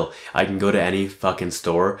 but still, I can go to any fucking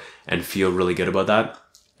store and feel really good about that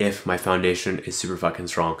if my foundation is super fucking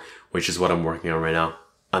strong, which is what I'm working on right now.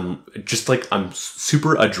 I'm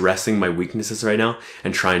super addressing my weaknesses right now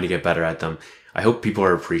and trying to get better at them. I hope people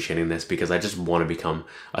are appreciating this because I just want to become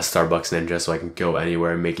a Starbucks ninja so I can go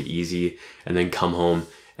anywhere and make it easy and then come home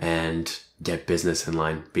and get business in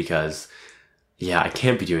line, because yeah, I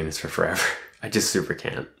can't be doing this for forever. I just super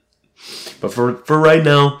can't. But for right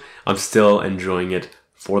now, I'm still enjoying it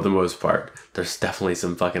for the most part. There's definitely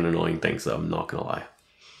some fucking annoying things though, I'm not gonna lie.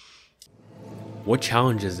 What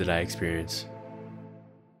challenges did I experience?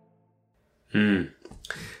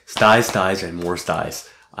 Styes, and more styes.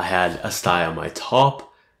 I had a stye on my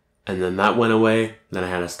top, and then that went away. Then I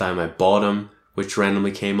had a stye on my bottom, which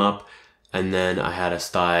randomly came up. And then I had a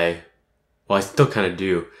stye, well, I still kind of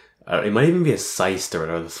do. It might even be a cyst or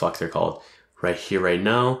whatever the fuck they're called. Right here, right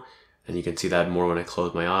now. And you can see that more when I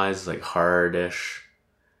close my eyes, like hardish.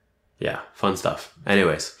 Yeah, fun stuff.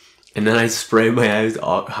 Anyways, and then I sprayed my eyes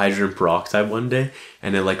hydrogen peroxide one day,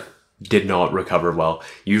 and it like did not recover well.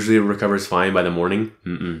 Usually it recovers fine by the morning.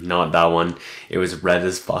 Not that one. It was red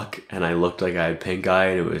as fuck, and I looked like I had pink eye,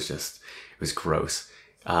 and it was gross.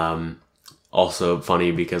 Also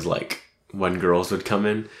funny because like when girls would come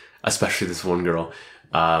in, especially this one girl,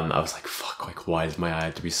 I was like, fuck, like why does my eye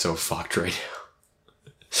have to be so fucked right now?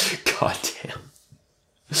 God damn.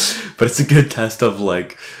 But it's a good test of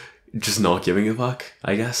like just not giving a fuck,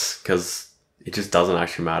 I guess, because it just doesn't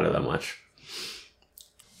actually matter that much.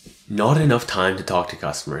 Not enough time to talk to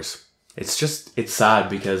customers. It's sad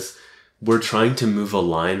because we're trying to move a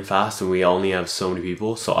line fast and we only have so many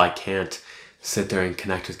people, so I can't sit there and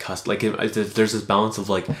connect with customers. Like there's this balance of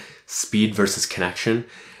like speed versus connection.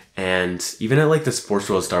 And even at like the Sports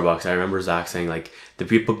World Starbucks, I remember Zach saying like the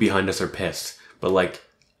people behind us are pissed, but like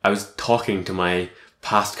I was talking to my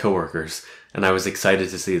past coworkers and I was excited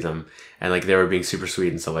to see them, and like they were being super sweet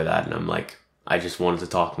and stuff like that, and I'm like, I just wanted to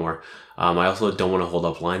talk more. I also don't want to hold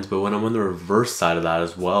up lines, but when I'm on the reverse side of that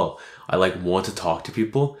as well, I like want to talk to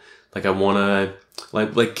people. Like I want to,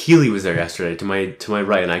 like Keely was there yesterday to my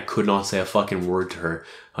right, and I could not say a fucking word to her,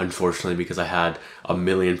 unfortunately, because I had a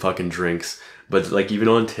million fucking drinks. But like even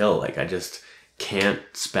on Till, like I just can't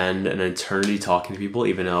spend an eternity talking to people,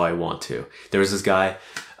 even though I want to. There was this guy,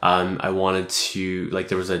 I wanted to, like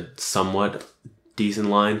there was a somewhat decent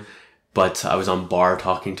line, but I was on bar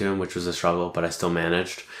talking to him, which was a struggle, but I still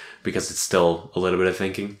managed because it's still a little bit of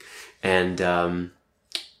thinking. And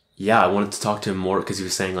yeah, I wanted to talk to him more because he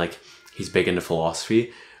was saying like he's big into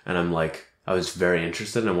philosophy, and I'm like, I was very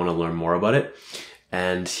interested and I want to learn more about it.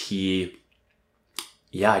 And I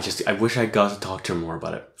wish I got to talk to him more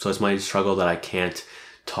about it. So it's my struggle that I can't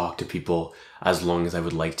talk to people as long as I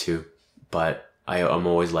would like to. But I'm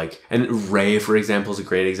always like, and Ray, for example, is a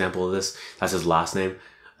great example of this. That's his last name.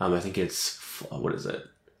 I think it's, what is it?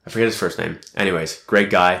 I forget his first name. Anyways, great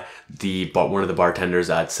guy. One of the bartenders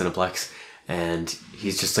at Cineplex, and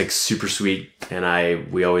he's just like super sweet.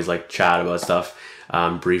 And we always like chat about stuff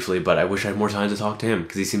briefly, but I wish I had more time to talk to him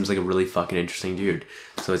because he seems like a really fucking interesting dude.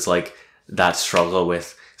 So it's like that struggle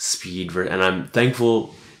with speed, and I'm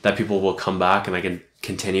thankful that people will come back and I can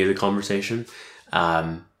continue the conversation.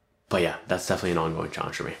 But yeah, that's definitely an ongoing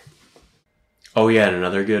challenge for me. Oh yeah, and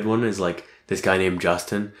another good one is like this guy named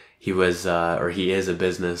Justin. He was, he is a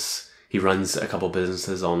business. He runs a couple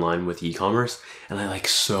businesses online with e-commerce, and I like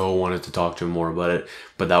so wanted to talk to him more about it.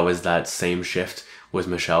 But that was that same shift with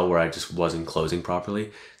Michelle where I just wasn't closing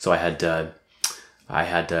properly. So I had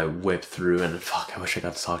to whip through, and fuck, I wish I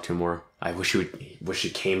got to talk to him more. I wish he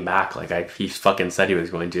came back. Like he fucking said he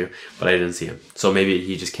was going to, but I didn't see him. So maybe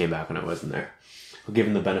he just came back when I wasn't there. I'll give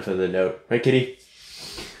him the benefit of the doubt. Right, Kitty?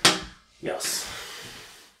 Yes.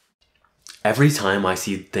 Every time I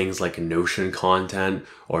see things like Notion content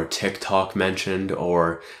or TikTok mentioned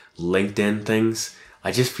or LinkedIn things,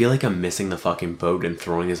 I just feel like I'm missing the fucking boat and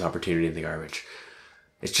throwing this opportunity in the garbage.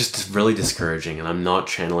 It's just really discouraging, and I'm not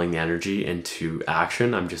channeling the energy into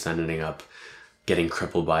action. I'm just ending up getting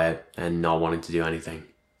crippled by it and not wanting to do anything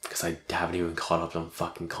because I haven't even caught up on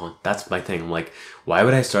fucking That's my thing. I'm like, why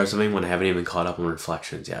would I start something when I haven't even caught up on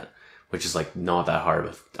reflections yet? Which is like not that hard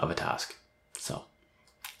of a task. So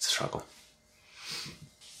it's a struggle.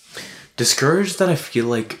 Discouraged that I feel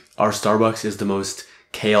like our Starbucks is the most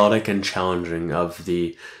chaotic and challenging of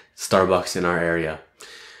the Starbucks in our area.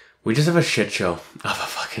 We just have a shit show of a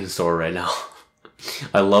fucking store right now.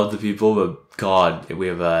 I love the people, but God, we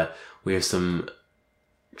have some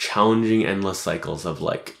challenging endless cycles of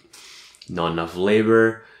like not enough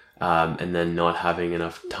labor, and then not having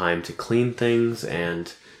enough time to clean things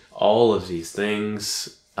and all of these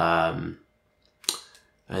things. And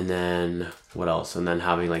then what else? And then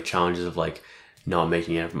having like challenges of like not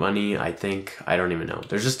making enough money. I don't even know.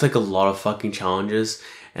 There's just like a lot of fucking challenges,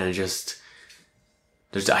 and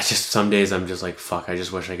some days I'm just like, fuck, I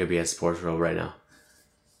just wish I could be at Sports World right now.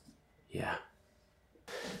 Yeah.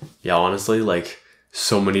 Yeah, honestly, like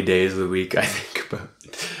so many days of the week I think about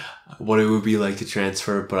what it would be like to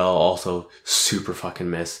transfer, but I'll also super fucking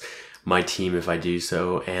miss my team if I do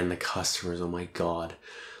so, and the customers. Oh my God.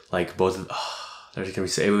 Like both of,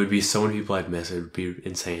 it would be so many people I'd miss. It would be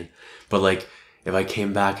insane. But like if I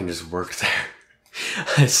came back and just worked there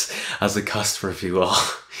as a customer, if you will,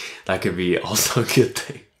 that could be also a good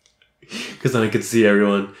thing. Because then I could see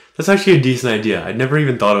everyone. That's actually a decent idea. I'd never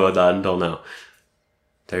even thought about that until now.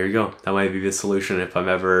 There you go. That might be the solution if I'm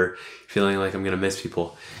ever feeling like I'm going to miss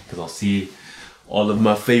people. Because I'll see all of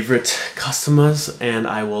my favorite customers, and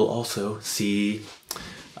I will also see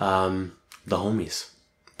the homies.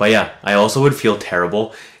 But yeah, I also would feel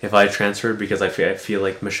terrible if I transferred, because I feel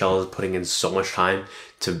like Michelle is putting in so much time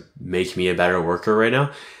to make me a better worker right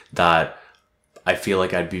now that I feel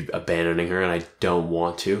like I'd be abandoning her, and I don't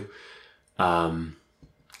want to.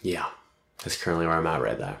 Yeah, that's currently where I'm at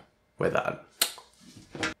right there with that.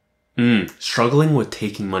 Struggling with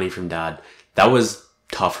taking money from dad. That was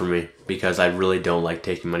tough for me because I really don't like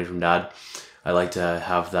taking money from dad. I like to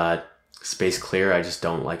have that space clear. I just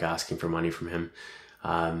don't like asking for money from him.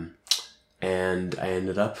 And I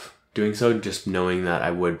ended up doing so just knowing that I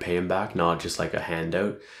would pay him back, not just like a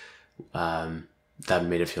handout. That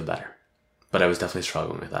made it feel better. But I was definitely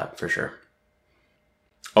struggling with that for sure.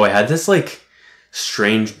 Oh, I had this like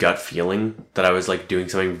strange gut feeling that I was like doing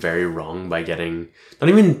something very wrong by getting, not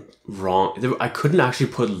even wrong, I couldn't actually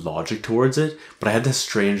put logic towards it, but I had this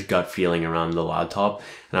strange gut feeling around the laptop,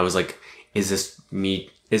 and I was like, is this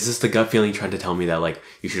the gut feeling trying to tell me that like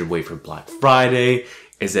you should wait for Black Friday?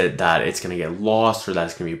 Is it that it's gonna get lost, or that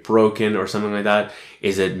it's gonna be broken, or something like that?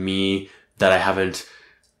 Is it me that I haven't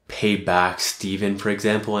paid back Steven, for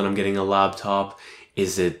example, and I'm getting a laptop?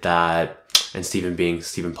 Is it that, and Steven being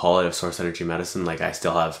Stephen Pollard of Source Energy Medicine, like I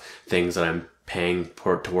still have things that I'm paying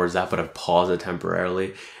towards that, but I've paused it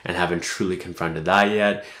temporarily and haven't truly confronted that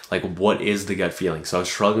yet. Like, what is the gut feeling? So I was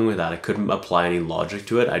struggling with that. I couldn't apply any logic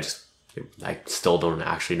to it. I still don't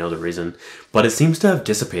actually know the reason, but it seems to have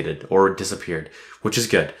dissipated or disappeared, which is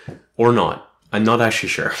good, or not. I'm not actually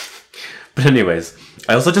sure. But anyways,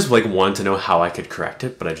 I also just like wanted to know how I could correct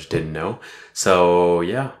it, but I just didn't know. So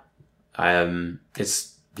yeah, I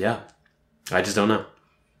just don't know.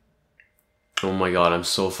 Oh my God, I'm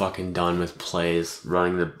so fucking done with plays,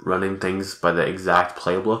 running things by the exact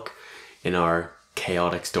playbook in our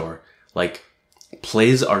chaotic store. Like,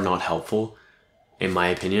 plays are not helpful, in my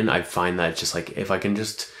opinion. I find that just like, if I can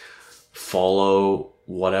just follow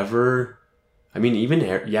whatever I mean, even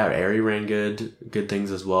Airy ran good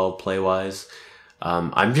things as well, play wise.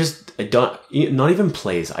 I don't, not even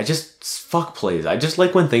plays. I just, fuck plays. I just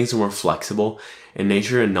like when things are more flexible in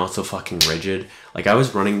nature and not so fucking rigid. Like I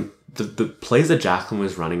was running, the plays that Jacqueline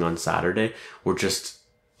was running on Saturday were just,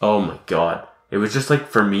 oh my God. It was just like,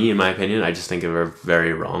 for me, in my opinion, I just think they were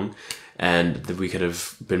very wrong. And that we could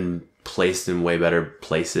have been placed in way better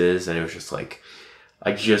places. And it was just like,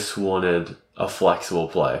 I just wanted a flexible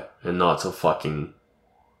play and not so fucking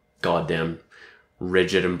goddamn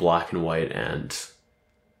rigid and black and white. And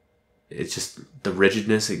it's just, the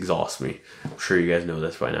rigidness exhausts me. I'm sure you guys know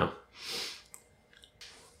this by now.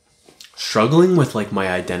 Struggling with like my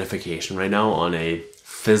identification right now on a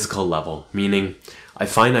physical level, meaning I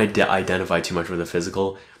find I identify too much with the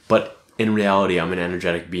physical, but in reality, I'm an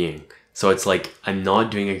energetic being. So it's like, I'm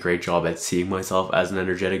not doing a great job at seeing myself as an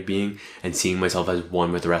energetic being and seeing myself as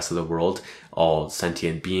one with the rest of the world, all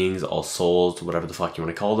sentient beings, all souls, whatever the fuck you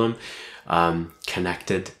want to call them,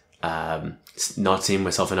 connected, not seeing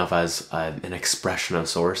myself enough as an expression of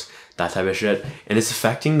source, that type of shit. And it's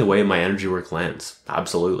affecting the way my energy work lands.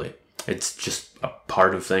 Absolutely. It's just a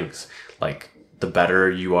part of things. Like, the better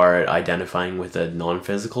you are at identifying with the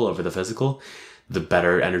non-physical over the physical, the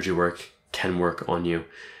better energy work can work on you.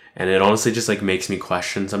 And it honestly just like makes me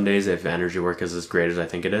question some days if energy work is as great as I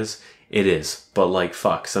think it is. It is. But like,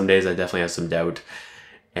 fuck, some days I definitely have some doubt.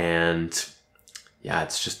 And yeah,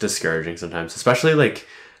 it's just discouraging sometimes. Especially like,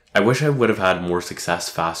 I wish I would have had more success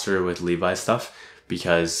faster with Levi stuff,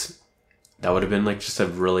 because that would have been like just a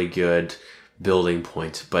really good building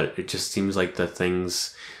point. But it just seems like the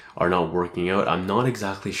things are not working out. I'm not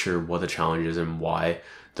exactly sure what the challenge is and why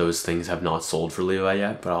those things have not sold for Levi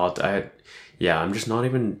yet. But I'm just not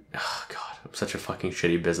even, oh God, I'm such a fucking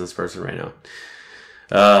shitty business person right now.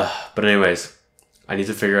 But anyways, I need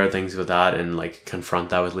to figure out things with that and like confront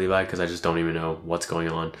that with Levi, because I just don't even know what's going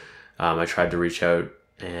on. I tried to reach out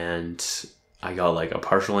and I got like a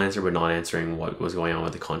partial answer, but not answering what was going on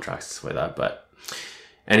with the contracts and stuff like that. But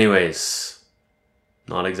anyways,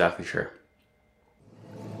 not exactly sure.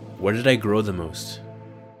 Where did I grow the most?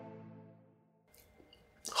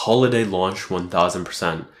 Holiday launch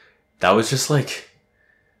 1000%. That was just like,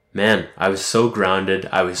 man, I was so grounded.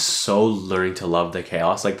 I was so learning to love the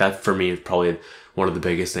chaos. Like that for me is probably one of the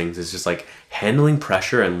biggest things, is just like handling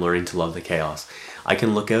pressure and learning to love the chaos. I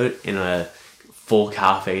can look out in a full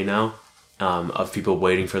cafe now of people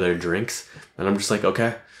waiting for their drinks, and I'm just like,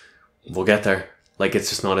 okay, we'll get there. Like, it's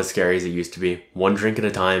just not as scary as it used to be. One drink at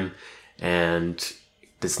a time, and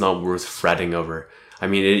it's not worth fretting over. I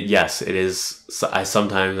mean, yes, it is.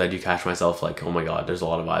 Sometimes I do catch myself like, oh my God, there's a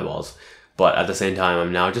lot of eyeballs. But at the same time,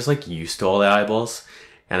 I'm now just like used to all the eyeballs,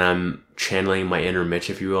 and I'm channeling my inner Mitch,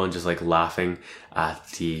 if you will, and just like laughing at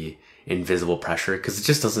the invisible pressure, because it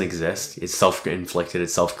just doesn't exist. It's self-inflicted,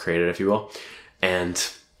 it's self-created, if you will. And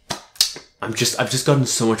I've just gotten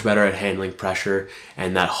so much better at handling pressure,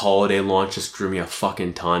 and that holiday launch just drew me a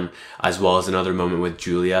fucking ton, as well as another moment with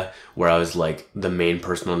Julia where I was like the main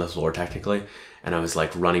person on the floor technically, and I was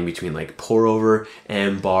like running between like pour over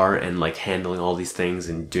and bar and like handling all these things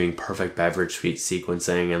and doing perfect beverage suite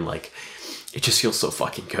sequencing, and like it just feels so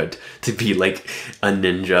fucking good to be like a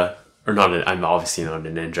ninja. Or not, I'm obviously not a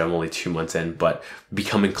ninja, I'm only 2 months in, but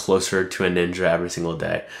becoming closer to a ninja every single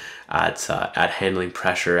day at handling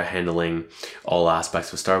pressure, handling all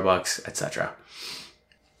aspects of Starbucks, etc.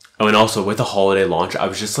 Oh, and also with the holiday launch, I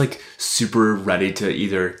was just like super ready to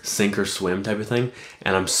either sink or swim type of thing.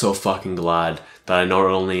 And I'm so fucking glad that I not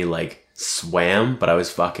only like swam, but I was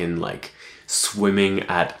fucking like swimming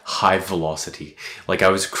at high velocity. Like I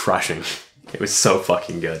was crushing. It was so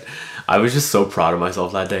fucking good. I was just so proud of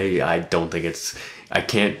myself that day. I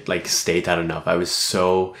can't like state that enough. I was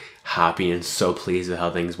so happy and so pleased with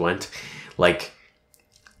how things went. Like,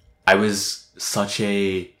 I was such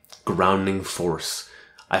a grounding force.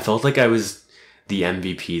 I felt like I was the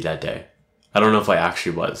MVP that day. I don't know if I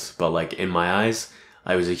actually was, but like in my eyes,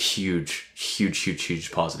 I was a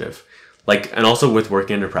huge positive. Like, and also with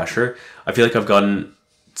working under pressure, I feel like I've gotten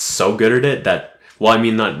so good at it that, well, I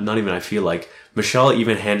mean, not even I feel like, Michelle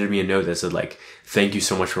even handed me a note that said like, thank you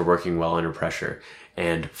so much for working well under pressure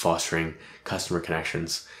and fostering customer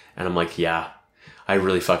connections. And I'm like, yeah, I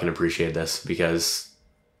really fucking appreciate this, because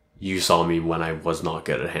you saw me when I was not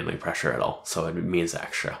good at handling pressure at all. So it means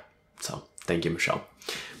extra. So thank you, Michelle.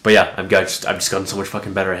 But yeah, I've just gotten so much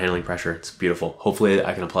fucking better at handling pressure. It's beautiful. Hopefully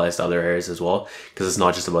I can apply this to other areas as well, because it's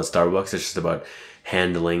not just about Starbucks. It's just about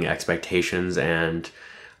handling expectations and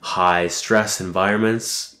high stress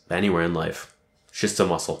environments anywhere in life. It's just a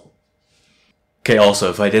muscle. Okay, also,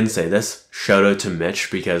 if I didn't say this, shout out to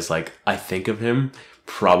Mitch, because like I think of him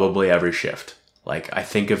probably every shift. Like, I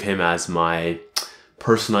think of him as my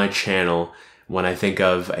personalized channel when I think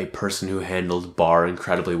of a person who handled bar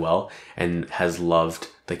incredibly well and has loved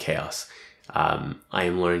the chaos. I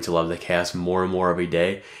am learning to love the chaos more and more every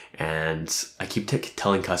day. And I keep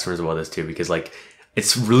telling customers about this too, because like,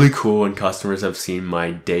 it's really cool when customers have seen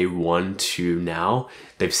my day one to now.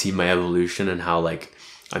 They've seen my evolution and how like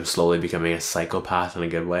I'm slowly becoming a psychopath in a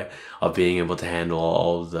good way of being able to handle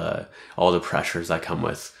all the pressures that come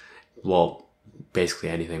with, well, basically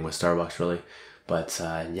anything with Starbucks really. But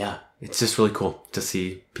yeah, it's just really cool to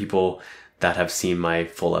see people that have seen my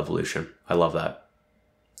full evolution. I love that.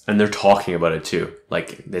 And they're talking about it too.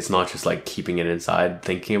 Like, it's not just like keeping it inside,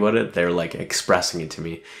 thinking about it. They're like expressing it to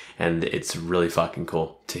me. And it's really fucking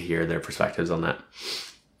cool to hear their perspectives on that.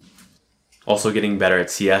 Also getting better at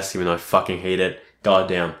CS, even though I fucking hate it.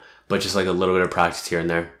 Goddamn. But just like a little bit of practice here and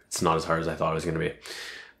there. It's not as hard as I thought it was going to be.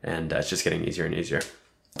 And it's just getting easier and easier.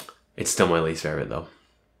 It's still my least favorite though.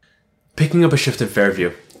 Picking up a shift at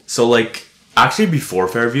Fairview. So like, actually before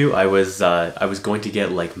Fairview, I was going to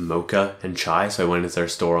get like mocha and chai. So I went into their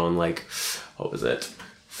store on like, what was it?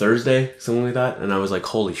 Thursday, something like that. And I was like,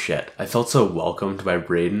 holy shit. I felt so welcomed by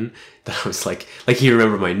Braden that I was like he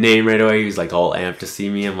remembered my name right away. He was like all amped to see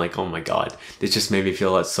me. I'm like, oh my God. This just made me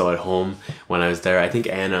feel so at home when I was there. I think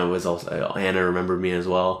Anna remembered me as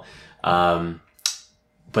well.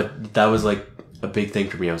 But that was like a big thing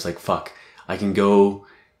for me. I was like, fuck, I can go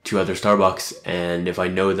to other Starbucks, and if I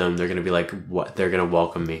know them, they're gonna be like, what? They're gonna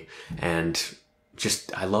welcome me. And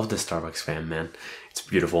just, I love the Starbucks fam, man. It's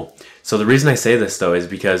beautiful. So the reason I say this though is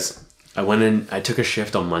because I took a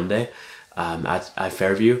shift on Monday at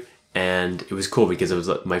Fairview, and it was cool because it was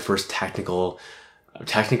my first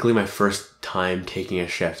technically my first time taking a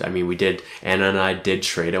shift. I mean, Anna and I did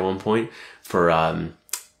trade at one point for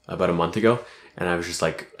about a month ago, and I was just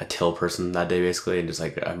like a till person that day basically, and just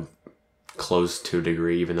like I'm close to a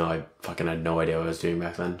degree, even though I fucking had no idea what I was doing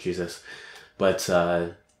back then. Jesus. But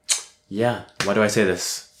yeah, why do I say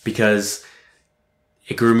this? Because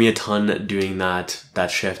it grew me a ton doing that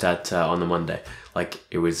shift on the Monday. Like,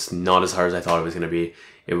 it was not as hard as I thought it was gonna be.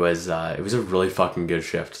 It was a really fucking good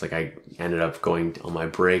shift. Like, I ended up going on my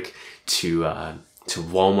break to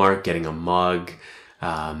Walmart, getting a mug,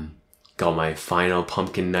 got my final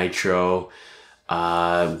pumpkin nitro.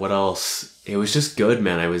 What else? It was just good,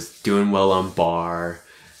 man. I was doing well on bar.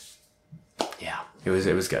 Yeah, it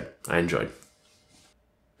was good. I enjoyed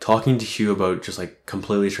talking to Hugh about just like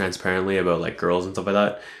completely transparently about like girls and stuff like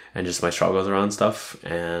that, and just my struggles around stuff.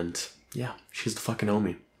 And yeah, she's the fucking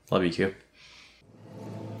homie. Love you, Q.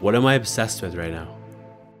 What am I obsessed with right now?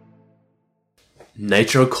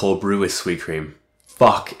 Nitro cold brew with sweet cream.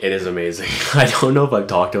 Fuck, it is amazing. I don't know if I've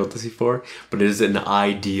talked about this before, but it is an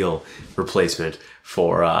ideal replacement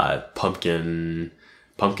for pumpkin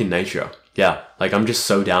nitro. Yeah, like I'm just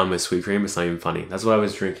so down with sweet cream, it's not even funny. That's what I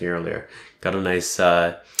was drinking earlier. Got a nice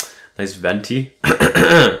venti.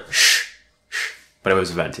 Shh. But it was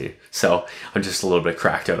venti. So I'm just a little bit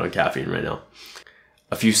cracked out on caffeine right now.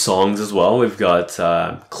 A few songs as well. We've got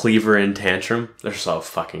Cleaver and Tantrum. They're so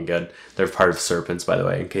fucking good. They're part of Serpents, by the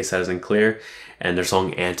way, in case that isn't clear. And their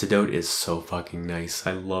song Antidote is so fucking nice.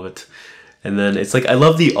 I love it. And then it's like, I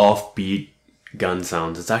love the offbeat gun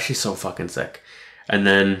sounds. It's actually so fucking sick. And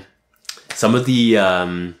then some of the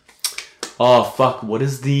oh fuck, what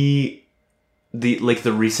is the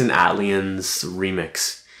recent Atlians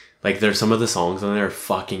remix? Like, there's some of the songs on there are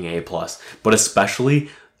fucking A+, but especially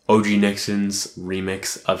OG Nixon's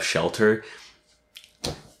remix of Shelter.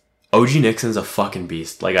 OG Nixon's a fucking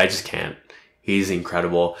beast. Like, I just can't. He's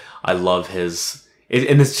incredible. I love and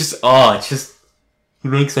it's just he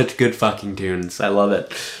makes such good fucking tunes. I love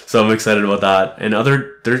it. So I'm excited about that. And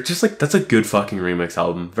they're just like, that's a good fucking remix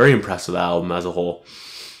album. Very impressed with the album as a whole.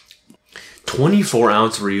 24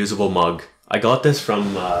 ounce reusable mug. I got this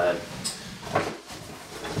from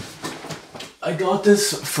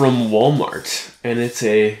Walmart, and it's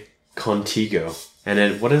a Contigo. And I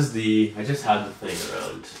just had the thing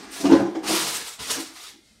around.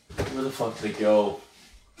 Where the fuck did it go?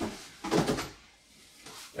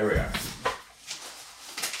 There we are.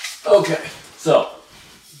 Okay, so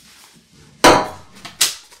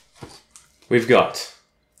we've got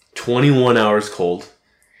 21 hours cold,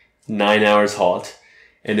 9 hours hot,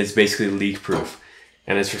 and it's basically leak proof.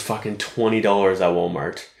 And it's for fucking $20 at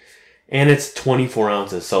Walmart. And it's 24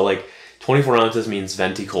 ounces. So like 24 ounces means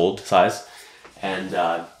venti cold size. And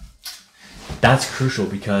that's crucial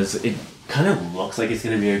because it kind of looks like it's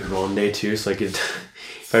going to be a grande too. So like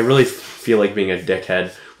if I really feel like being a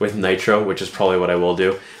dickhead with nitro, which is probably what I will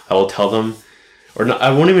do, I will tell them, or not,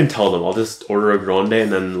 I won't even tell them. I'll just order a grande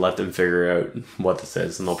and then let them figure out what this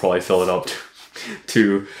is. And they'll probably fill it up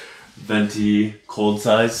to venti cold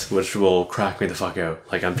size, which will crack me the fuck out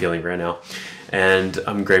like I'm feeling right now. And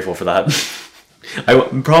I'm grateful for that.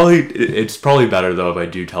 It's probably better though if I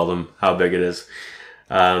do tell them how big it is.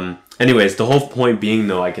 Anyways, the whole point being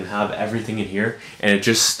though, I can have everything in here and it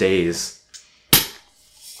just stays.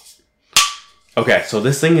 Okay, so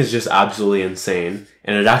this thing is just absolutely insane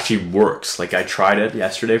and it actually works. Like I tried it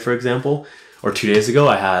yesterday, for example, or 2 days ago.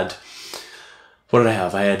 What did I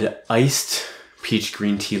have? I had iced peach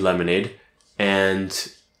green tea lemonade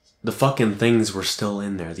and the fucking things were still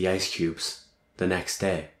in there, the ice cubes, the next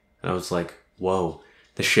day. And I was like, whoa,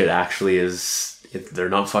 this shit actually is, they're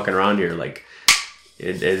not fucking around here. Like,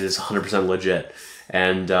 it is 100% legit.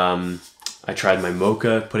 And I tried my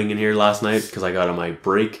mocha putting in here last night because I got on my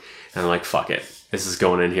break. And I'm like, fuck it. This is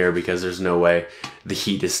going in here because there's no way the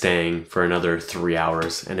heat is staying for another 3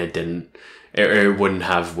 hours. And it didn't. It wouldn't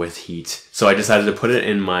have with heat. So I decided to put it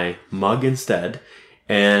in my mug instead.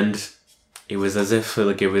 And it was as if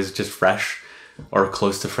like it was just fresh or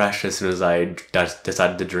close to fresh as soon as I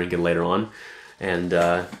decided to drink it later on. And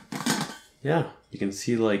yeah, you can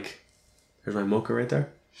see like, there's my mocha right there.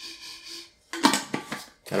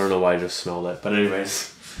 I don't know why I just smelled it. But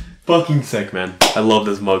anyways, fucking sick, man. I love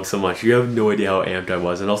this mug so much. You have no idea how amped I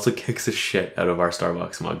was. It also kicks the shit out of our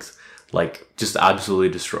Starbucks mugs. Like, just absolutely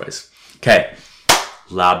destroys. Okay,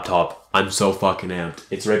 laptop. I'm so fucking amped.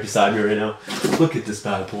 It's right beside me right now. Look at this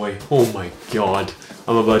bad boy. Oh my god.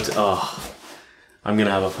 I'm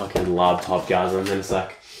gonna have a fucking laptop gasm in a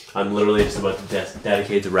sec. I'm literally just about to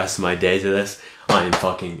dedicate the rest of my day to this. I am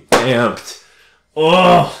fucking amped.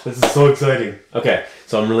 Oh, this is so exciting. Okay,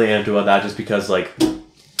 so I'm really amped about that just because like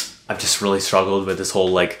I've just really struggled with this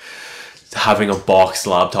whole like having a boxed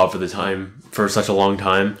laptop for such a long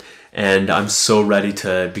time. And I'm so ready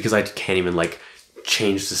to, because I can't even like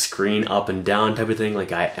change the screen up and down type of thing.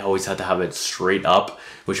 Like I always have to have it straight up,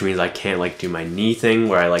 which means I can't like do my knee thing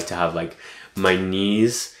where I like to have like my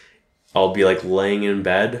knees. I'll be like laying in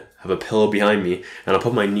bed, have a pillow behind me, and I'll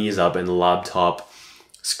put my knees up and the laptop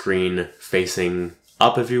screen facing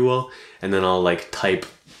up, if you will. And then I'll like type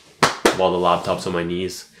while the laptop's on my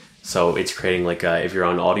knees. So it's creating like if you're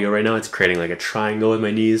on audio right now, it's creating like a triangle with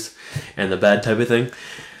my knees and the bed type of thing.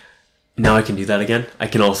 Now I can do that again. I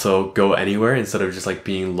can also go anywhere instead of just like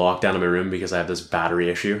being locked down in my room because I have this battery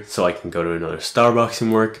issue. So I can go to another Starbucks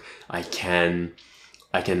and work. I can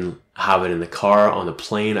have it in the car, on the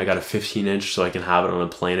plane. I got a 15-inch so I can have it on a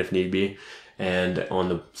plane if need be. And on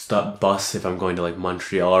the bus if I'm going to like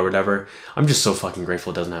Montreal or whatever. I'm just so fucking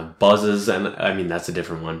grateful it doesn't have buzzes. And I mean, that's a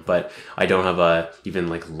different one. But I don't have even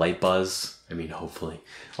like light buzz. I mean, hopefully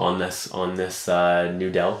on this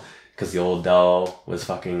new Dell. Because the old Dell was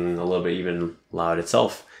fucking a little bit even loud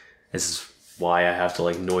itself. This is why I have to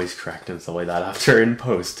like noise correct and stuff like that after in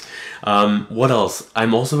post. What else?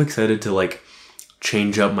 I'm also excited to like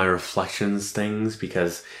change up my reflections things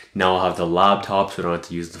because now I'll have the laptop so I don't have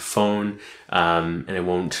to use the phone. And it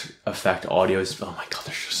won't affect audio. Oh my god,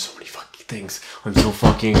 there's just so many fucking things. I'm so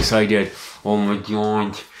fucking excited. Oh my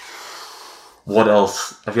god. What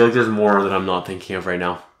else? I feel like there's more that I'm not thinking of right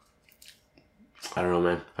now. I don't know,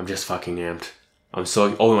 man. I'm just fucking amped. I'm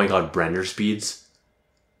so... Oh my god, render speeds.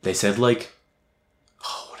 They said like...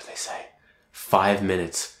 Oh, what did they say? 5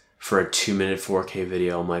 minutes for a 2-minute 4K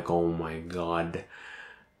video. I'm like, oh my god.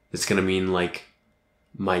 It's gonna mean like...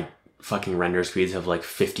 My fucking render speeds have like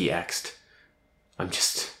 50x'd. I'm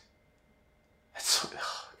just... That's so...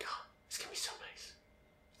 Oh god. It's gonna be so nice.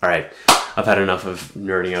 Alright. I've had enough of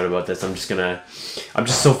nerding out about this. I'm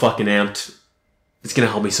just so fucking amped. It's going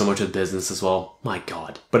to help me so much with business as well. My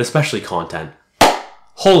god. But especially content.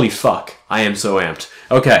 Holy fuck. I am so amped.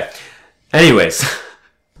 Okay. Anyways.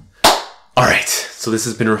 Alright. So this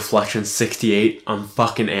has been Reflection 68. I'm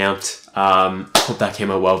fucking amped. Hope that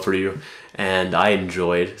came out well for you. And I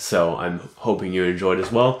enjoyed. So I'm hoping you enjoyed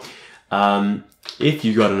as well. If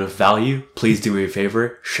you got enough value, please do me a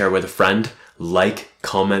favor. Share with a friend. Like,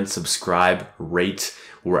 comment, subscribe, rate.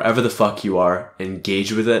 Wherever the fuck you are,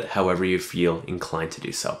 engage with it however you feel inclined to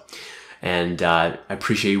do so. And I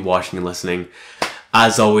appreciate you watching and listening.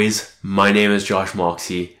 As always, my name is Josh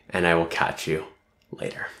Moxie, and I will catch you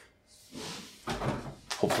later.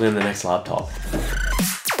 Hopefully on the next laptop.